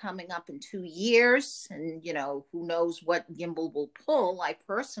series coming up in 2 years, and, who knows what Gimbal will pull, I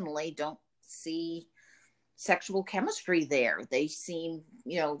personally don't see sexual chemistry there. They seem,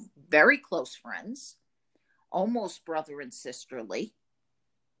 very close friends, almost brother and sisterly,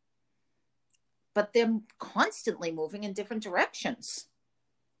 but they're constantly moving in different directions.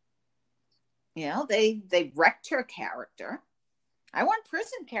 They wrecked her character. I want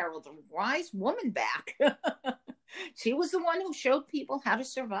Prison Carol, the wise woman, back. She was the one who showed people how to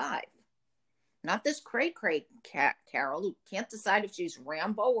survive. Not this cray cray Carol who can't decide if she's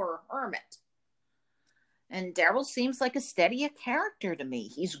Rambo or a hermit. And Daryl seems like a steadier character to me.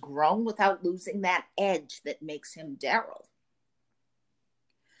 He's grown without losing that edge that makes him Daryl.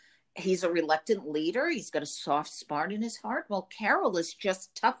 He's a reluctant leader. He's got a soft spot in his heart. Well, Caryl is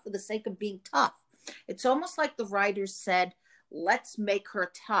just tough for the sake of being tough. It's almost like the writers said, let's make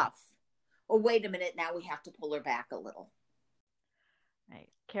her tough. Oh, wait a minute. Now we have to pull her back a little. Right.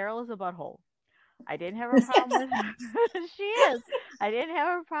 Carol is a butthole. I didn't have a problem with her. She is. I didn't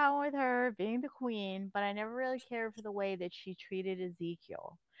have a problem with her being the queen, but I never really cared for the way that she treated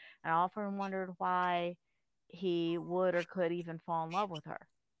Ezekiel. And I often wondered why he would or could even fall in love with her.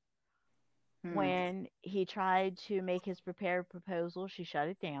 Hmm. When he tried to make his prepared proposal, she shut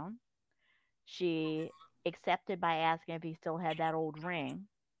it down. She accepted by asking if he still had that old ring.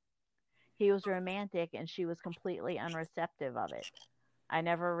 He was romantic and she was completely unreceptive of it. I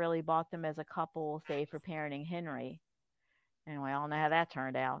never really bought them as a couple, save for parenting Henry. And we all know how that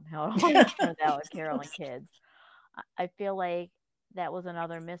turned out, how it always turns out with Carol and kids. I feel like that was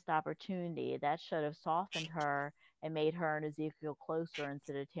another missed opportunity. That should have softened her and made her and Ezekiel closer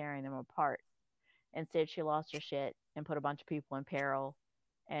instead of tearing them apart. Instead, she lost her shit and put a bunch of people in peril.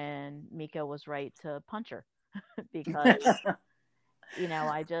 And Mika was right to punch her because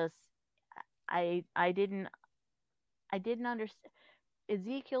I just I didn't understand.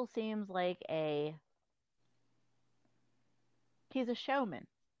 Ezekiel seems like a he's a showman.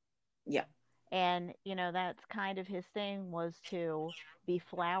 Yeah. And, that's kind of his thing, was to be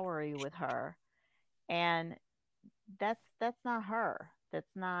flowery with her. And that's not her.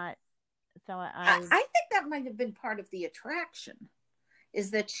 That's not. So I think that might have been part of the attraction,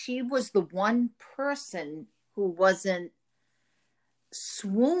 is that she was the one person who wasn't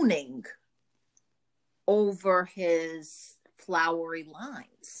swooning over his flowery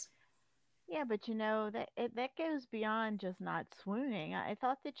lines. Yeah, but that goes beyond just not swooning. I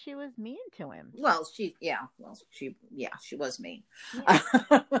thought that she was mean to him. She was mean. Yeah.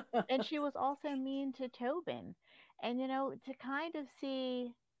 And she was also mean to Tobin. And to kind of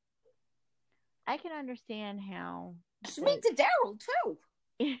see, I can understand how She's mean that. to Daryl too.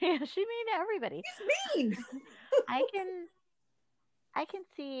 Yeah, she mean to everybody. He's mean. I can I can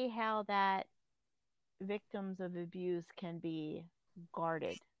see how that victims of abuse can be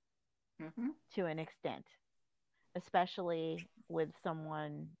guarded Mm-hmm. to an extent, especially with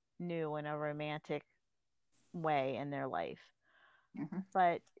someone new in a romantic way in their life. Mm-hmm.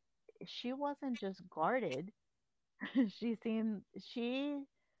 But she wasn't just guarded. She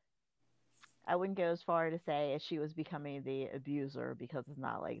I wouldn't go as far to say as she was becoming the abuser, because it's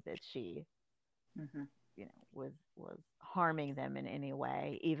not like that she, Mm-hmm. was harming them in any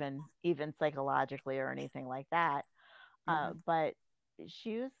way, even psychologically or anything like that. Mm-hmm. But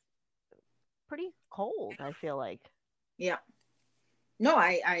she was pretty cold, I feel like. Yeah. No,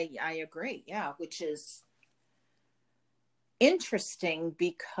 I agree. Yeah, which is interesting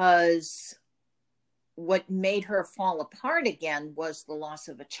because what made her fall apart again was the loss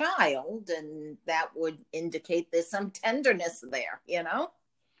of a child, and that would indicate there's some tenderness there, you know?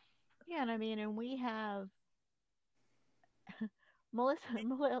 Yeah, and I mean, and we have Melissa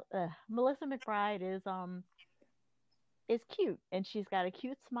McBride is cute, and she's got a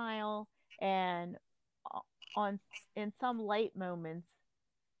cute smile, and on in some light moments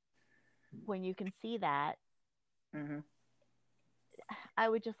when you can see that, Mm-hmm. I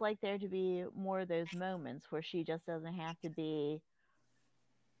would just like there to be more of those moments where she just doesn't have to be,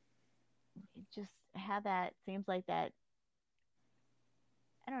 just have that, seems like that,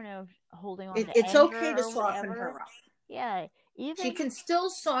 I don't know, holding on to It's anger okay to or soften whatever. her up. Yeah, She even, can still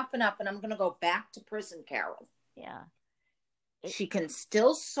soften up, and I'm going to go back to prison, Carol. yeah, it, She can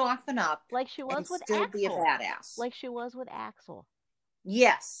still soften up like she was and with still be a Axel. badass. Like she was with Axel.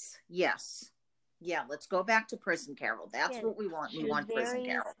 Yes, yes. Yeah, let's go back to prison, Carol. That's Yeah, what we want. We she was want prison very,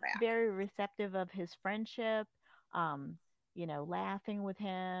 Carol back. very receptive of his friendship, um, laughing with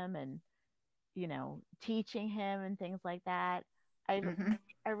him, and, teaching him and things like that. I Mm-hmm.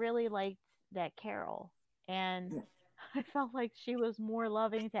 I really liked that Carol, and I felt like she was more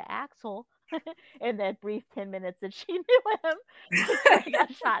loving to Axel in that brief 10 minutes that she knew him before he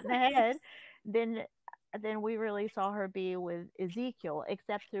got shot in the head than we really saw her be with Ezekiel,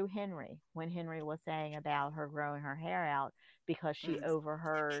 except through Henry, when Henry was saying about her growing her hair out because he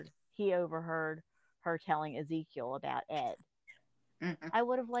overheard her telling Ezekiel about Ed. Mm-hmm. I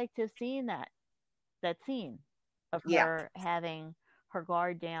would have liked to have seen that scene of Yeah. her having her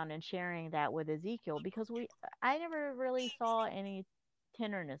guard down and sharing that with Ezekiel, because I never really saw any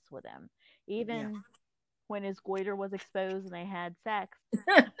tenderness with him. Yeah. Even when his goiter was exposed and they had sex,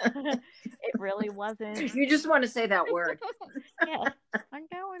 it really wasn't. You just want to say that word. Yeah, I'm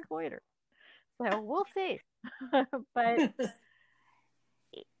going goiter. So we'll see. But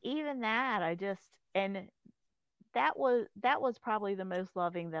even that, and that was probably the most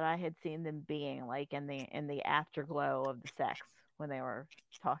loving that I had seen them being, like in the afterglow of the sex, when they were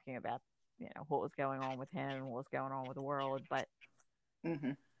talking about, what was going on with him and what was going on with the world. But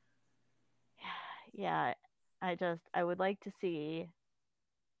Mm-hmm. yeah, I would like to see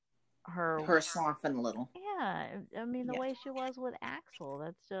her. Her soften a little. Yeah, I mean, the Yeah. way she was with Axel,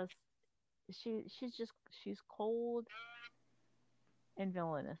 that's just, she's cold and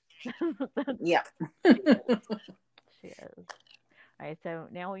villainous. Yeah. She is. She is. All right, so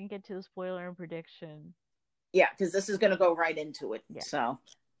now we can get to the spoiler and prediction. Yeah, because this is going to go right into it. Yeah. So,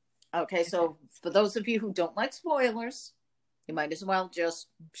 okay. Okay. So, for those of you who don't like spoilers, you might as well just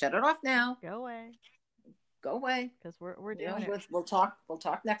shut it off now. Go away, Go away. because we're doing it. We'll talk. We'll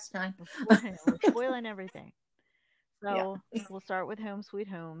talk next time. We're spoiling everything. Yeah. So we'll start with Home Sweet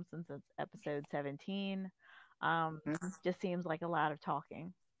Home, since it's episode 17. Mhm. Just seems like a lot of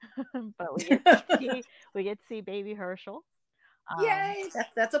talking, but we get to see baby Herschel. Um, Yay!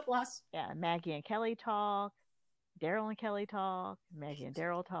 That's a plus. yeah, Maggie and Kelly talk. Daryl and Kelly talk, Maggie and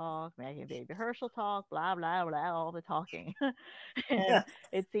Daryl talk, Maggie and Baby Herschel talk, blah blah blah, all the talking. And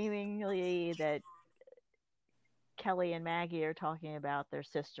it's seemingly that Kelly and Maggie are talking about their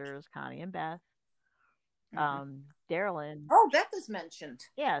sisters, Connie and Beth. Hmm. Daryl and Oh, Beth is mentioned.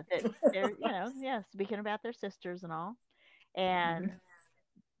 yeah, that they're yeah, speaking about their sisters and all, and Hmm.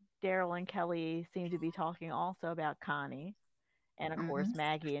 Daryl and Kelly seem to be talking also about Connie, and of Hmm. course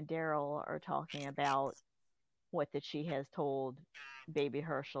Maggie and Daryl are talking about what that she has told baby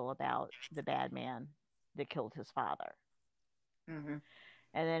Herschel about the bad man that killed his father. Hmm.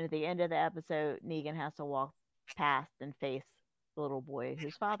 And then at the end of the episode, Negan has to walk past and face the little boy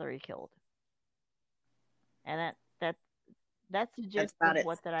whose father he killed. And that's the That's gist about of it.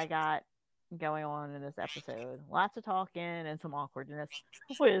 what that I got going on in this episode. Lots of talking and some awkwardness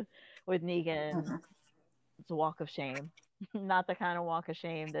with with Negan. Hmm. It's a walk of shame. Not the kind of walk of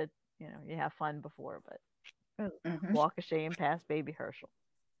shame that, you have fun before, but Hmm. walk of shame past baby Herschel.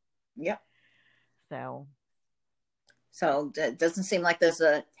 Yep. So, So it doesn't seem like there's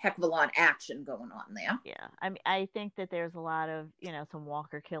a heck of a lot of action going on there. yeah. I mean, I think that there's a lot of, some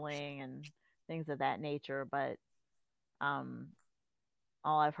walker killing and things of that nature, but um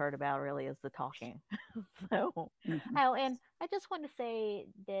all I've heard about really is the talking. So, Hmm. oh, and I just want to say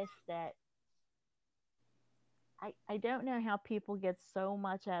this that I don't know how people get so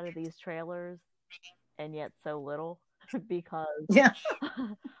much out of these trailers and yet so little because Yeah.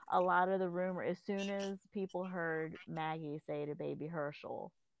 a lot of the rumor, as soon as people heard Maggie say to baby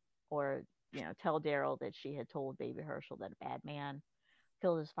Herschel, or, tell Daryl that she had told baby Herschel that a bad man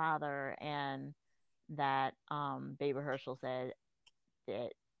killed his father, and that baby Herschel said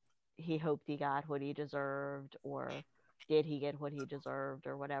that he hoped he got what he deserved, or did he get what he deserved,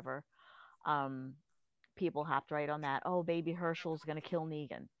 or whatever. Um, People hopped right on that. Oh, baby Herschel's gonna kill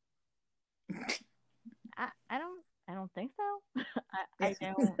Negan. I don't think so. I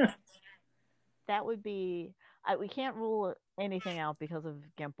don't. That would be. We can't rule anything out because of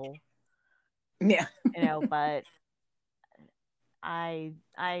Gimple, Yeah. but I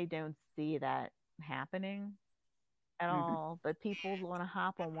don't see that happening at Hmm. all. But people want to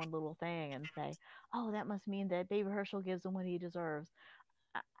hop on one little thing and say, "Oh, that must mean that Baby Herschel gives him what he deserves."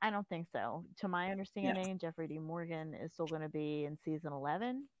 I don't think so. To my Yeah. understanding, Jeffrey D. Morgan is still going to be in season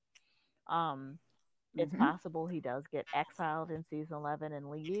 11. Um, it's Hmm. possible he does get exiled in season 11 and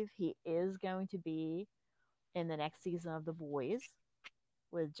leave. He is going to be in the next season of The Boys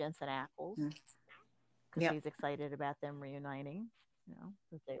with Jensen Ackles because Yeah. he's excited about them reuniting,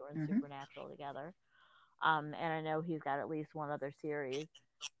 since they were in Hmm. Supernatural together. And I know he's got at least one other series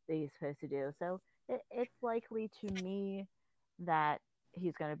that he's supposed to do. So it's likely to me that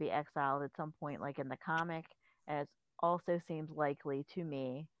he's going to be exiled at some point, like in the comic. And it also seems likely to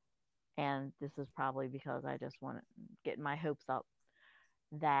me, and this is probably because I just want to get my hopes up,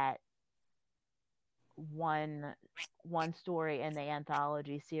 that one one story in the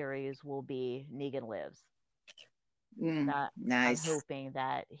anthology series will be Negan Lives. Mm. That I'm Nice. hoping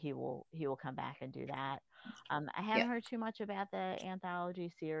that he will come back and do that. I Yeah. haven't heard too much about the anthology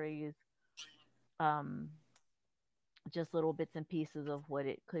series. Um, just little bits and pieces of what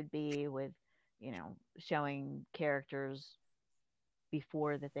it could be with, showing characters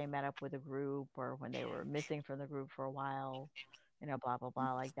before that they met up with a group or when they were missing from the group for a while, blah blah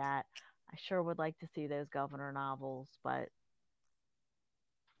blah like that. I sure would like to see those Governor novels, but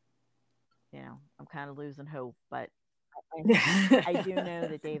I'm kind of losing hope. But I do know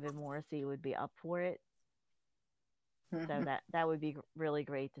that David Morrissey would be up for it, so Hmm. that would be really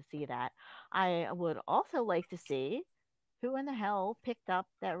great to see that. I would also like to see who in the hell picked up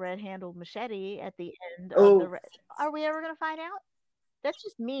that red-handled machete at the end of the. Oh. Are we ever gonna find out? That's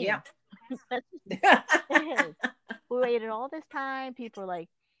just Yeah. mean. That's just it is. We waited all this time. People were like,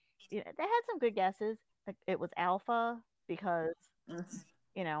 they had some good guesses. Like it was Alpha because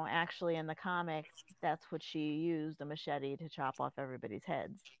Mhm. actually in the comic, that's what she used a machete to chop off everybody's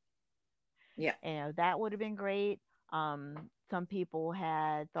heads. Yeah. That would have been great. Some people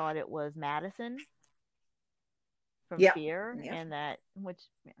had thought it was Madison from Yeah. Fear, Yeah. and that which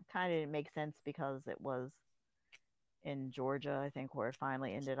kind of didn't make sense because it was in Georgia, I think, where it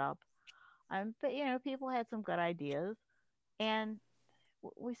finally ended up. But people had some good ideas, and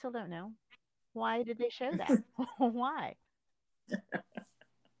we still don't know why did they show that. Why?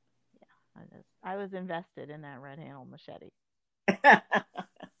 I was invested in that red handle machete. But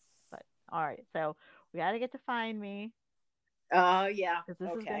all right, so we got to get to Find Me Oh, yeah. because this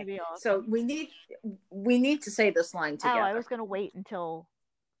is going to Okay. be So awesome. we need to say this line Oh, I together. was going to wait until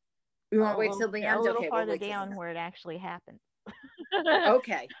You want a to wait little till the a end? little Okay, we'll farther wait till the down end. where it actually happened.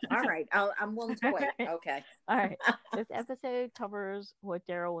 Okay. All right. I'm willing to All wait. right. Okay. All right. This episode covers what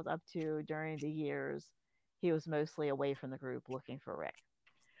Daryl was up to during the years he was mostly away from the group looking for Rick.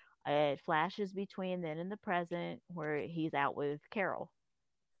 It flashes between then and the present where he's out with Carol.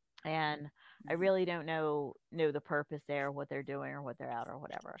 And I Mhm. really don't know the purpose there, what they're doing or what they're out or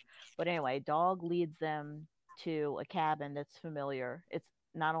whatever. But anyway, dog leads them to a cabin that's familiar. It's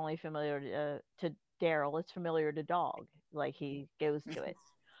not only familiar to Daryl, it's familiar to dog. Like he goes to Mhm. it.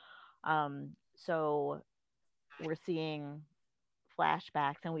 So we're seeing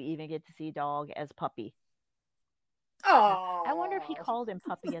flashbacks, and we even get to see dog as puppy. Now, I wonder if he Oh. called him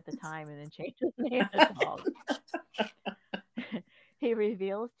puppy at the time and then changed his name to dog. He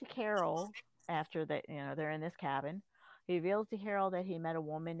reveals to Carol after that, they're in this cabin. He reveals to Carol that he met a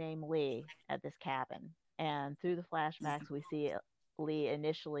woman named Lee at this cabin. And through the flashbacks, we see Lee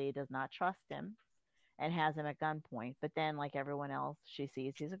initially does not trust him and has him at gunpoint. But then, like everyone else, she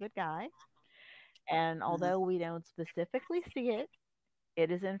sees he's a good guy. And Mhm. although we don't specifically see it, it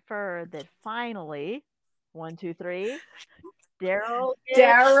is inferred that finally, one, two, three, Daryl gets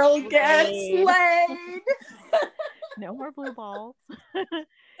Daryl gets laid. laid. No more blue balls.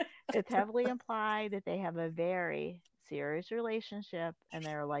 It's heavily implied that they have a very serious relationship and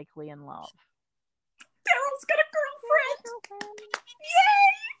they're likely in love. Daryl's got a He has girlfriend. a girlfriend.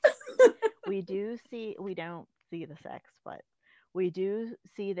 Yay! We don't see the sex, but we do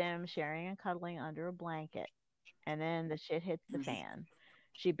see them sharing and cuddling under a blanket. And then the shit hits the Mhm. fan.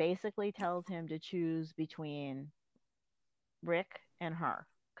 She basically tells him to choose between Rick and her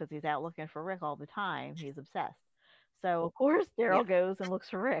because he's out looking for Rick all the time. He's obsessed. So, of course, Yeah. Daryl goes and looks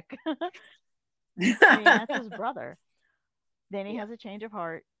for Rick. I mean, that's his brother. Then he Yeah. has a change of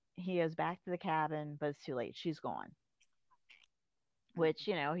heart. He goes back to the cabin, but it's too late. She's gone, which,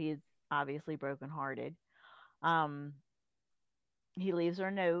 he's obviously brokenhearted. Um, he leaves her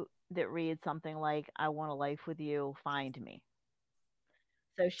a note that reads something like, I want a life with you, find me.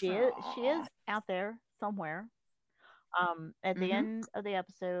 So she is Aw. out there somewhere. At the Mhm. end of the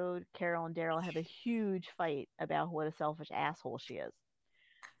episode, Carol and Daryl have a huge fight about what a selfish asshole she is.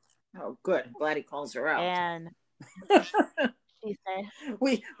 Oh, good. I'm glad he calls her out. And she said,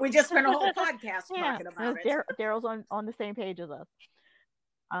 We just spent a whole podcast yeah, talking about it. Daryl's on the same page as us.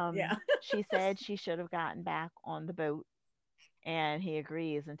 Yeah. She said she should have gotten back on the boat, and he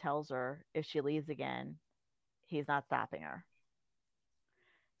agrees and tells her if she leaves again, he's not stopping her.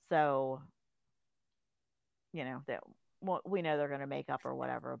 So, that we know they're going to make up or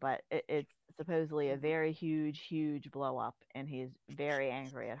whatever, but it's supposedly a Mhm. very huge, huge blow up, and he's very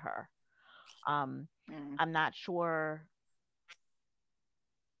angry at her. Um, Mhm. I'm not sure.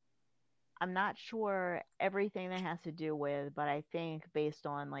 I'm not sure everything that has to do with, but I think based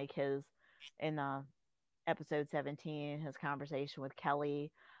on like his in episode 17, his conversation with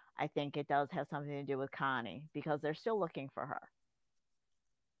Kelly, I think it does have something to do with Connie because they're still looking for her.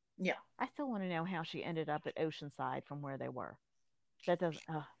 Yeah. I still want to know how she ended up at Oceanside from where they were. That doesn't,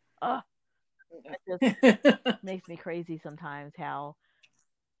 uh, that just makes me crazy sometimes how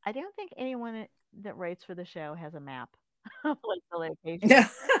I don't think anyone that writes for the show has a map of like the location.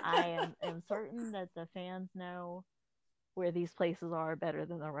 I am certain that the fans know where these places are better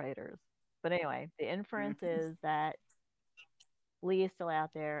than the writers. But anyway, the inference Mhm. is that Lee is still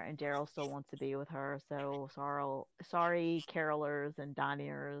out there and Daryl still wants to be with her. So sorry, Carolers and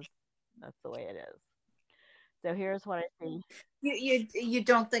Donniers. That's the way it is. So here's what I see. You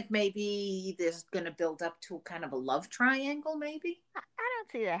don't think maybe there's going to build up to kind of a love triangle, maybe? I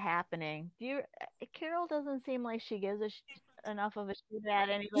don't see that happening. Do you? Carol doesn't seem like she gives enough of a shit about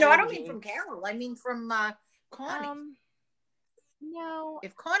No, I anybody to don't mean be. from Carol. I mean from Connie. Um, no,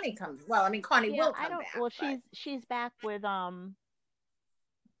 If Connie comes, well, I mean Connie yeah, will I come don't. back, Well, but she's back with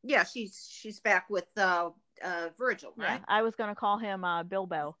yeah, she's back with Virgil, yeah. right? I was gonna call him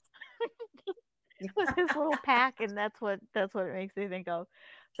Bilbo with his little pack, and that's what it makes me think of.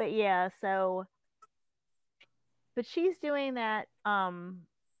 But yeah, so but she's doing that.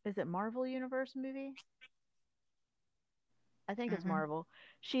 Is it Marvel Universe movie? I think it's Mm-hmm. Marvel.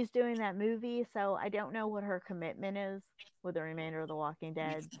 She's doing that movie, so I don't know what her commitment is with the remainder of The Walking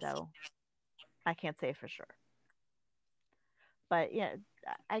Dead. So I can't say for sure. But yeah,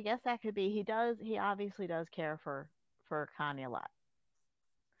 I guess that could be. He does. He obviously does care for Connie a lot.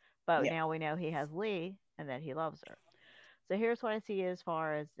 But Yeah. now we know he has Lee and that he loves her. So here's what I see as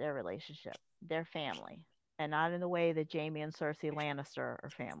far as their relationship. Their family. And not in the way that Jamie and Cersei Lannister are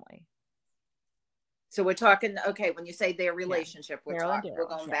family. So we're talking. Okay, when you say their Yeah. relationship, Carol and we're Daryl.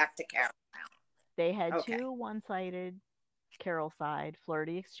 going Yes. back to Carol They had now. Okay. two one sided Carol side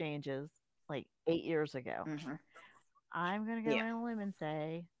flirty exchanges like 8 years ago. Mm-hmm. I'm going to go Yeah. in a limb and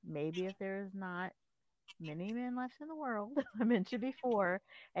say maybe if there's not many men left in the world, I mentioned before,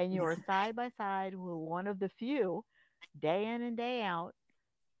 and you're side by side with one of the few day in and day out,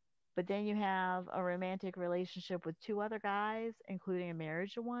 But then you have a romantic relationship with two other guys, including a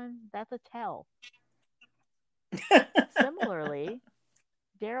marriage to one. That's a tell. Similarly,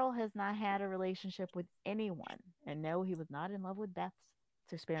 Daryl has not had a relationship with anyone. And no, he was not in love with Beth.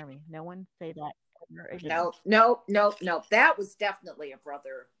 To spare me. No one say that ever again. No, no, no, no. That was definitely a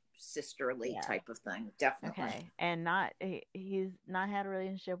brother sisterly Yeah. type of thing. Definitely. Okay. And he's not had a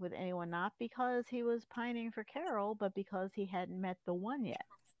relationship with anyone, not because he was pining for Carol, but because he hadn't met the one yet,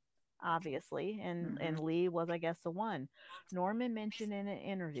 obviously. And Hmm. Lee was, I guess, the one. Norman mentioned in an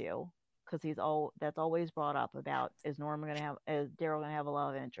interview, because he's all that's always brought up about, is Daryl gonna have a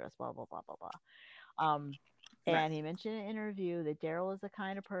love interest, blah blah blah blah blah. Um, Right. and he mentioned in an interview that Daryl is the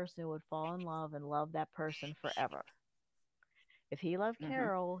kind of person who would fall in love and love that person forever. If he loved Hmm.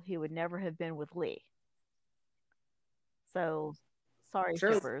 Carol, he would never have been with Lee. So, sorry,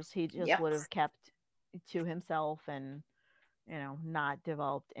 True. shippers. He just Yep. would have kept to himself and, not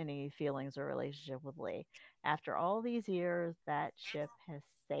developed any feelings or relationship with Lee. After all these years, that ship has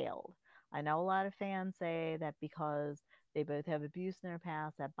sailed. I know a lot of fans say that because they both have abuse in their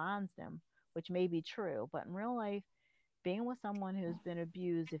past that bonds them, which may be true, but in real life, being with someone who's been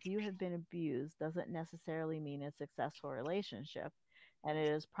abused, if you have been abused, doesn't necessarily mean a successful relationship. And it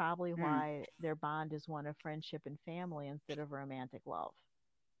is probably Mm. why their bond is one of friendship and family instead of romantic love.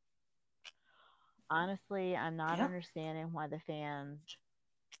 Honestly, I'm not Yep. understanding why the fans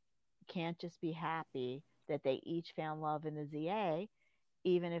can't just be happy that they each found love in the ZA,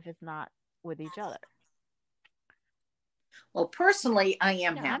 even if it's not with each other. Well, personally, I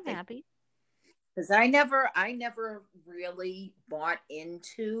am Yeah, I'm happy happy. because I never really bought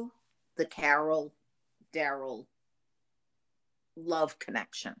into the Carol Daryl love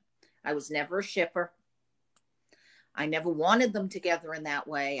connection. I was never a shipper. I never wanted them together in that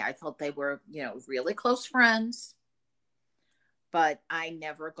way. I thought they were, really close friends, but I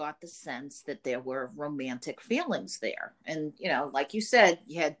never got the sense that there were romantic feelings there. And, like you said,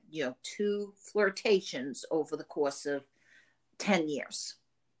 you had, two flirtations over the course of 10 years.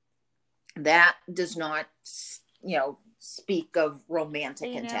 That does not, speak of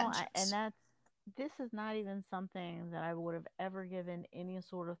romantic And intentions. that's this is not even something that I would have ever given any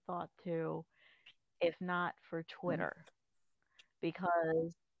sort of thought to if not for Mm. Twitter.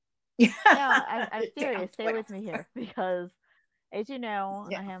 Because no, I'm Damn serious. Stay Twitter. with me here because, as you know,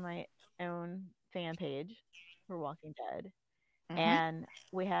 Yeah. I have my own fan page for Walking Dead, Mm-hmm. and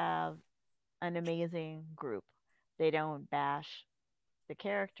we have an amazing group. They don't bash the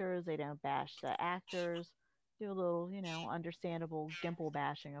characters, they don't bash the actors, do a little, understandable dimple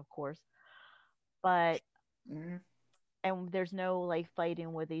bashing, of course, but Mm-hmm. and there's no like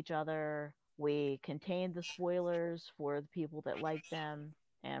fighting with each other. We contain the spoilers for the people that like them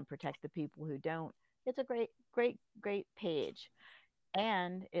and protect the people who don't. It's a great, great, great page.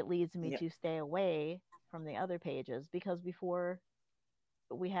 And it leads me Yep. to stay away from the other pages because before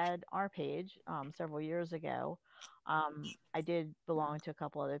we had our page several years ago, I did Mm-hmm. belong to a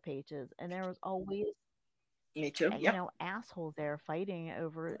couple other pages, and there was always Me too. Yep. assholes there fighting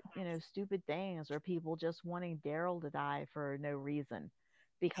over, stupid things or people just wanting Daryl to die for no reason.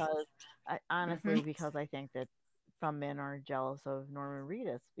 Because Mm-hmm. honestly, because I think that some men are jealous of Norman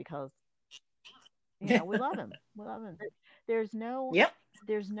Reedus because, we love him. We love him. There's no Yep.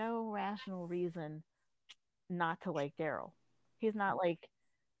 there's no rational reason not to like Daryl. He's not like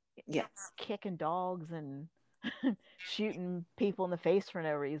Yes. kicking dogs and shooting people in the face for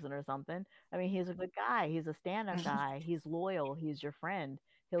no reason or something. I mean, he's a good guy. He's a stand-up Mm-hmm. guy. He's loyal. He's your friend.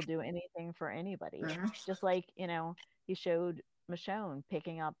 He'll do anything for anybody. Mm-hmm. Just like, he showed Michonne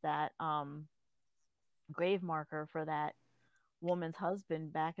picking up that grave marker for that woman's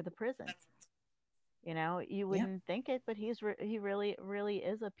husband back at the prison. You Yep. wouldn't think it, but he really really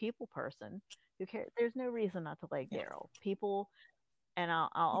is a people person who cares. There's no reason not to like Yeah. Daryl. People, and I'll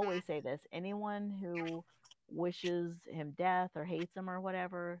always say this: anyone who wishes him death or hates him or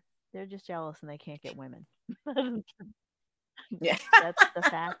whatever, they're just jealous and they can't get women. Yeah. That's the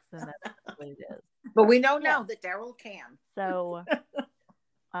facts, and that's what it is. But we know Yeah. now that Daryl can. So,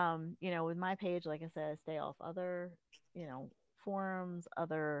 with my page, like I said, I stay off other, you know, forums,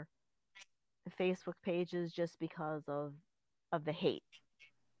 other Facebook pages, just because of the hate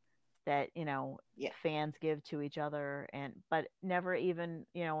that Yeah. fans give to each other. And but never even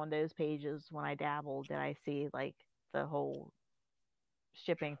on those pages when I dabble did I see like the whole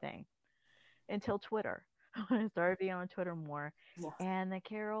shipping thing until Twitter. When I started being on Twitter more, Yeah. and the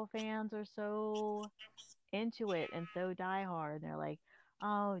Carol fans are so into it and so diehard. They're like,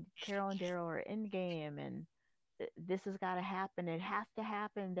 "Oh, Carol and Daryl are in game, and this has got to happen. It has to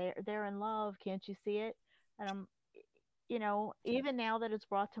happen. They're in love. Can't you see it?" And I'm, even now that it's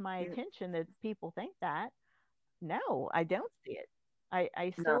brought to my attention that people think that, no, I don't see it. I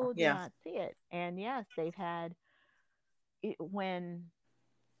No, still do yeah. not see it. And yes, they've had when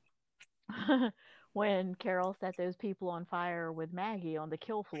when Carol set those people on fire with Maggie on the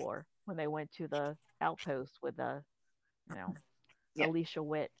kill floor when they went to the outpost with the, you know, Yeah. Alicia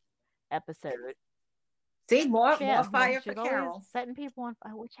Witt episode. See, more Yeah, well, fire for she's always Carol. setting people on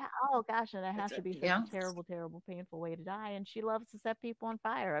fire, which, oh gosh, and that has to be such a Yeah. terrible, terrible, painful way to die. And she loves to set people on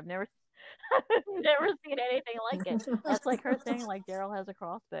fire. I've never, never seen anything like it. That's like her thing. Like Daryl has a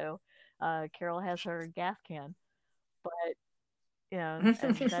crossbow, Carol has her gas can, but and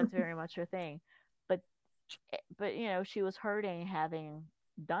that's very much her thing. But but she was hurting having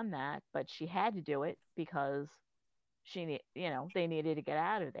done that, but she had to do it because they needed to get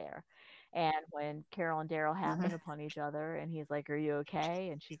out of there. And when Carol and Daryl Hmm. happened upon each other, and he's like, "Are you okay?"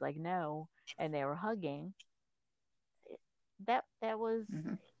 and she's like, "No," and they were hugging, that was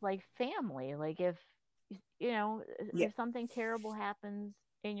Hmm. like family. Like Yeah. if something terrible happens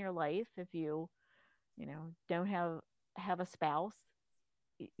in your life, if don't have a spouse,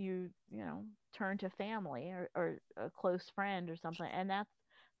 you turn to family or a close friend or something, and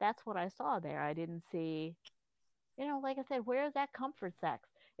that's what I saw there. I didn't see, like I said, where is that comfort sex?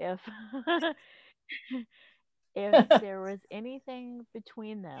 If if there was anything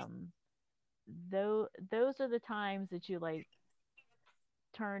between them, though, those are the times that you like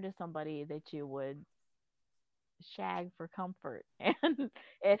turn to somebody that you would shag for comfort, and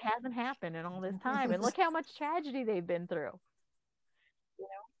it hasn't happened in all this time. And look how much tragedy they've been through.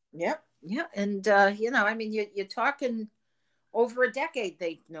 Yep. Yeah. And I mean, you're talking over a decade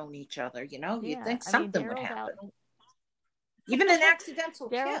they've known each other. You'd Yeah, think I mean, something would happen, even an accidental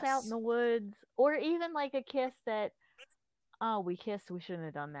Daryl's out in kiss. the woods, or even like a kiss that, oh, we kissed, we shouldn't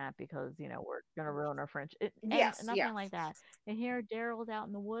have done that because we're gonna ruin our friendship, and Yes. Yeah. nothing like that. And here Daryl's out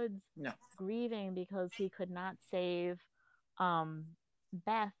in the woods No. grieving because he could not save um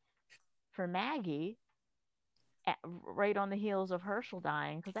Beth for Maggie right on the heels of Herschel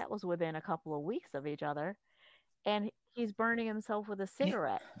dying, because that was within a couple of weeks of each other, and he's burning himself with a Yeah.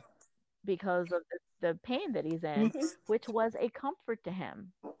 cigarette because of the pain that he's in, Hmm. which was a comfort to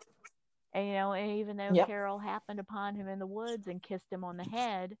him. And and even though Yep. Carol happened upon him in the woods and kissed him on the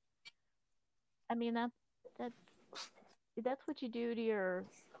head, I mean that's that's what you do to your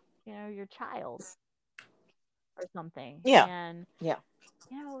child or something. Yeah. And Yeah.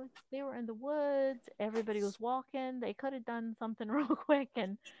 they were in the woods, everybody was walking, they could have done something real quick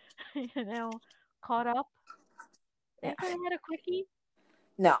and you know caught up. Yeah. They could have had a quickie,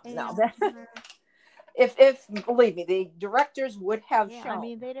 No. and, No. or- If believe me, the directors would have yeah, I shown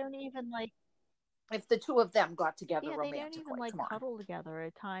mean they don't even like if the two of them got together yeah, they don't even romantically. like Come on. cuddle together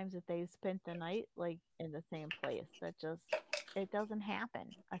at times if they've spent the night like in the same place. That just it doesn't happen.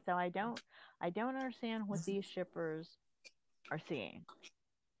 So I don't understand what these shippers are seeing.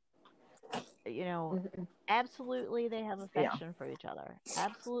 You know, Mhm. absolutely they have Yeah. affection for each other.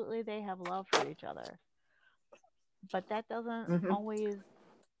 Absolutely they have love for each other. But that doesn't Hmm. always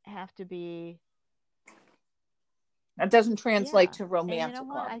have to be That doesn't translate yeah. to And you know romantic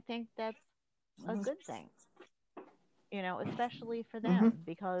what? love. I think that's a Hmm. good thing. Especially for Hmm. them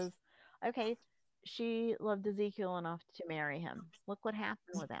because, okay, she loved Ezekiel enough to marry him. Look what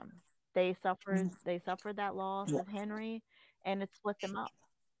happened with them. They suffered that loss Yeah. of Henry, and it split them up.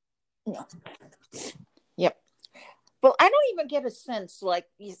 Yeah. Yep. Well, I don't even get a sense like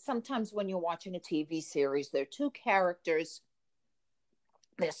sometimes when you're watching a TV series, there are two characters,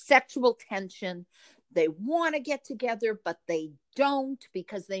 there's sexual tension. They want to get together, but they don't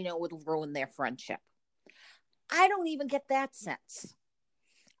because they know it'll ruin their friendship. I don't even get that sense.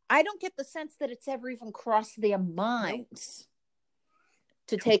 I don't get the sense that it's ever even crossed their Nope. minds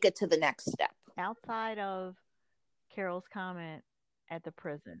to take it to the next step. Outside of Carol's comment at the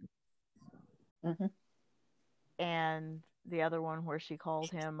prison Hmm. and the other one where she called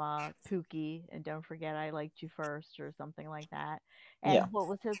him Pookie and don't forget I liked you first or something like that. Yeah. And what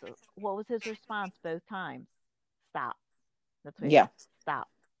was his response both times? Stop. That's what he Yeah. said.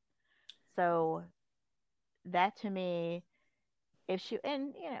 Stop. So that to me, if she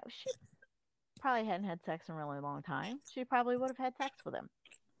and she probably hadn't had sex in a really long time, she probably would have had sex with him.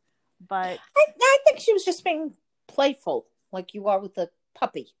 But I think she was just being playful, like you are with a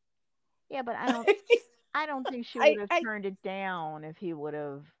puppy. yeah, but I don't think she would have I turned it down if he would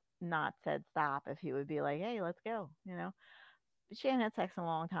have not said stop. If he would be like, "Hey, let's go," But she hadn't had sex in a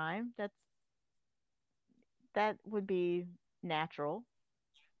long time. That would be natural.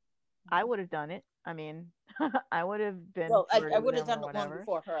 I would have done it. I mean, I would have been Well, I flirted with would have him or done it long whatever.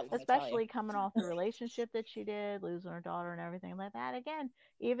 before her, let me tell you. Especially coming off the relationship that she did, losing her daughter and everything like that. Again,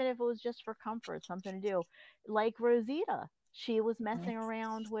 even if it was just for comfort, something to do. Like Rosita, she was messing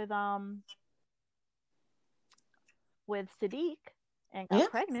around with Sadiq and got Yeah.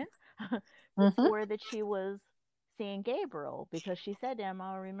 pregnant Mm-hmm. before that she was seeing Gabriel, because she said to him,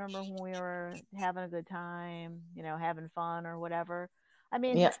 "I remember when we were having a good time, having fun or whatever." I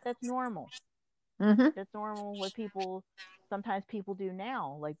mean, Yeah. that's normal. Mm-hmm. That's normal what people sometimes people do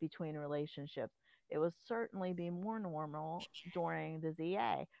now, like between relationships. It would certainly be more normal during the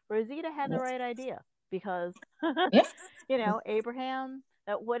ZA. Rosita had the Yeah. right idea because, Yeah. Abraham.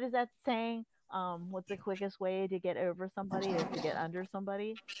 What is that saying? What's the quickest way to get over somebody is to get under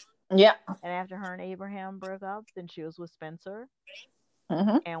somebody? Yeah. And after her and Abraham broke up, then she was with Spencer,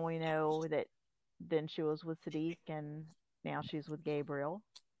 Mm-hmm. and we know that then she was with Sadiq, and now she's with Gabriel.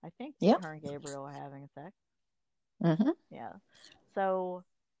 I think Yeah. her and Gabriel are having sex. Mm-hmm. Yeah. So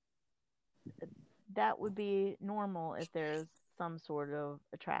that would be normal if there's some sort of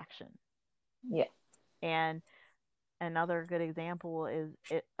attraction. Yeah. And another good example is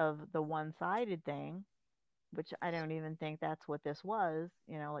of the one-sided thing, which I don't even think that's what this was.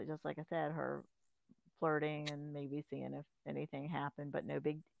 Like just like I said, her flirting and maybe seeing if anything happened, but no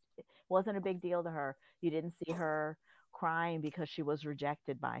big, it wasn't a big deal to her. You didn't see her crying because she was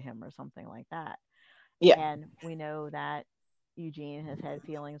rejected by him or something like that. Yeah. And we know that Eugene has had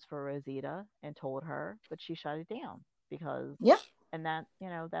feelings for Rosita and told her, but she shut it down because, Yeah. and that,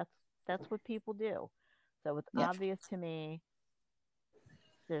 that's what people do. So it's Yeah. obvious to me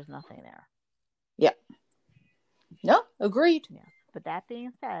there's nothing there. Yeah. No, agreed. Yeah. But that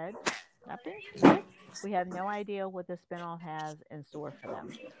being said, we have no idea what the spinoff has in store for them.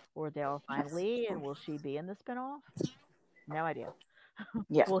 Will Daryl find Lee, and will she be in the spinoff? No idea.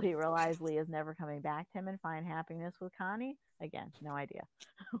 Yeah. Will he realize Lee is never coming back to him and find happiness with Connie? Again, no idea.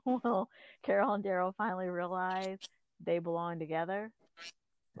 Will Carol and Daryl finally realize they belong together?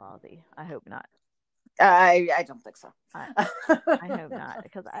 Lousy. I hope not. I don't think so. I I hope not,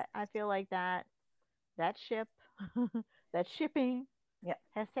 because I feel like that ship that shipping Yeah.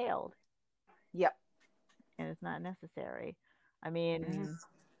 has sailed, Yep. and it's not necessary. I Mm-hmm. mean,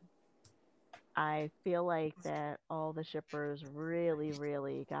 I feel like that all the shippers really,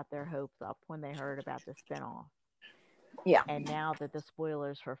 really got their hopes up when they heard about the spinoff. Yeah. And now that the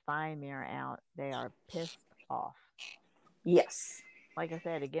spoilers for Fine are out, they are pissed off. Yes. Like I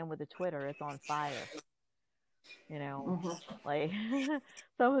said, again with the Twitter, it's on fire. You know, Mm-hmm. like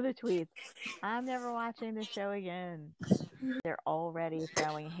some of the tweets, "I'm never watching the show again." They're already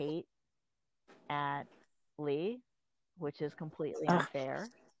throwing hate at Lee, which is completely unfair.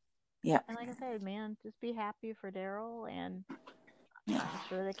 Yeah. And like I said, man, just be happy for Daryl, and Yeah. I'm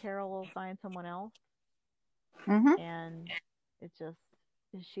sure that Carol will find someone else. Mm-hmm. And it's just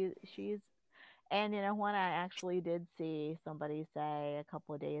she's and what, I actually did see somebody say a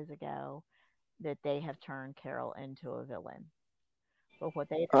couple of days ago that they have turned Carol into a villain. But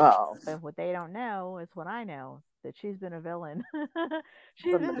Oh, what they don't know is what I know, that she's been a villain.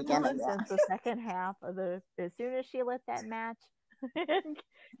 She's from the been a beginning, villain yeah. since the second half of the. As soon as she lit that match and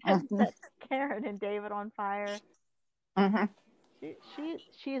Mm-hmm. set Karen and David on fire, Mm-hmm.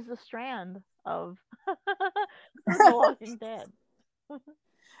 she's the strand of The Walking Dead.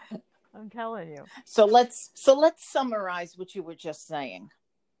 I'm telling you. So let's summarize what you were just saying.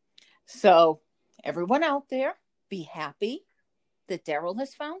 So everyone out there, be happy that Daryl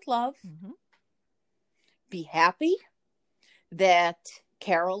has found love. Hmm. Be happy that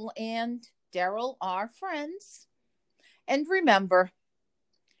Carol and Daryl are friends. And remember,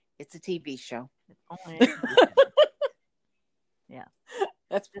 it's a TV show. It's only a TV show. Yeah.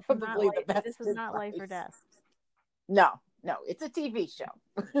 That's This is not probably the life. best This is not life or advice. death. No, no, it's a TV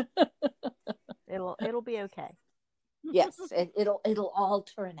show. It'll be okay. Yes, it'll all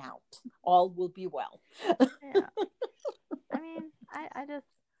turn out. All will be well. Yeah. I mean,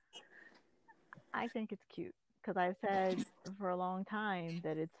 I think it's cute because I've said for a long time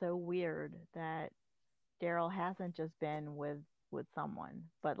that it's so weird that Daryl hasn't just been with someone,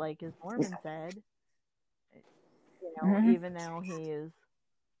 but like as Norman said, Mm-hmm. even though he is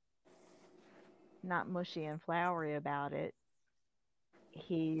not mushy and flowery about it,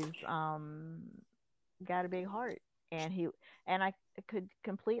 he's got a big heart, and I could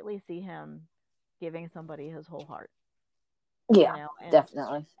completely see him giving somebody his whole heart, Yeah, and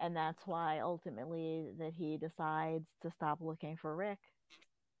definitely. that's why ultimately that he decides to stop looking for Rick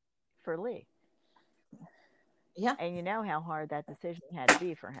for Lee. Yeah, And you know how hard that decision had to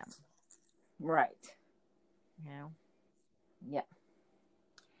be for him. right. You know. Yeah.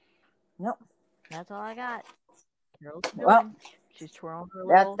 Nope. That's all I got. Carol's Well, doing. She's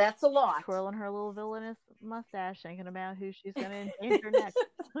that's a lot. twirling her little villainous mustache, thinking about who she's going to endanger next.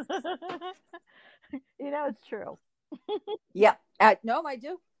 It's true. Yeah. No, I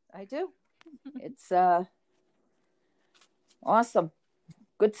do. It's awesome.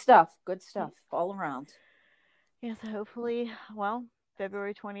 Good stuff. Good stuff all around. Yeah, so hopefully,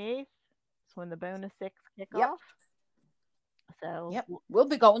 February 28th is when the bonus 6 kick Yep. off. So we'll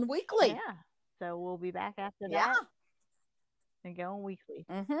be going weekly. Yeah. So we'll be back after Yeah. that and going weekly.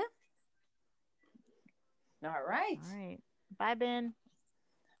 Mm-hmm. All right. All right. Bye, Ben.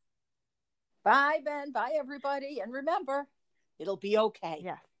 Bye, Ben. Bye, everybody. And remember, it'll be okay.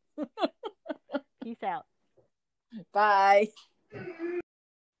 Yes. Peace out. Bye.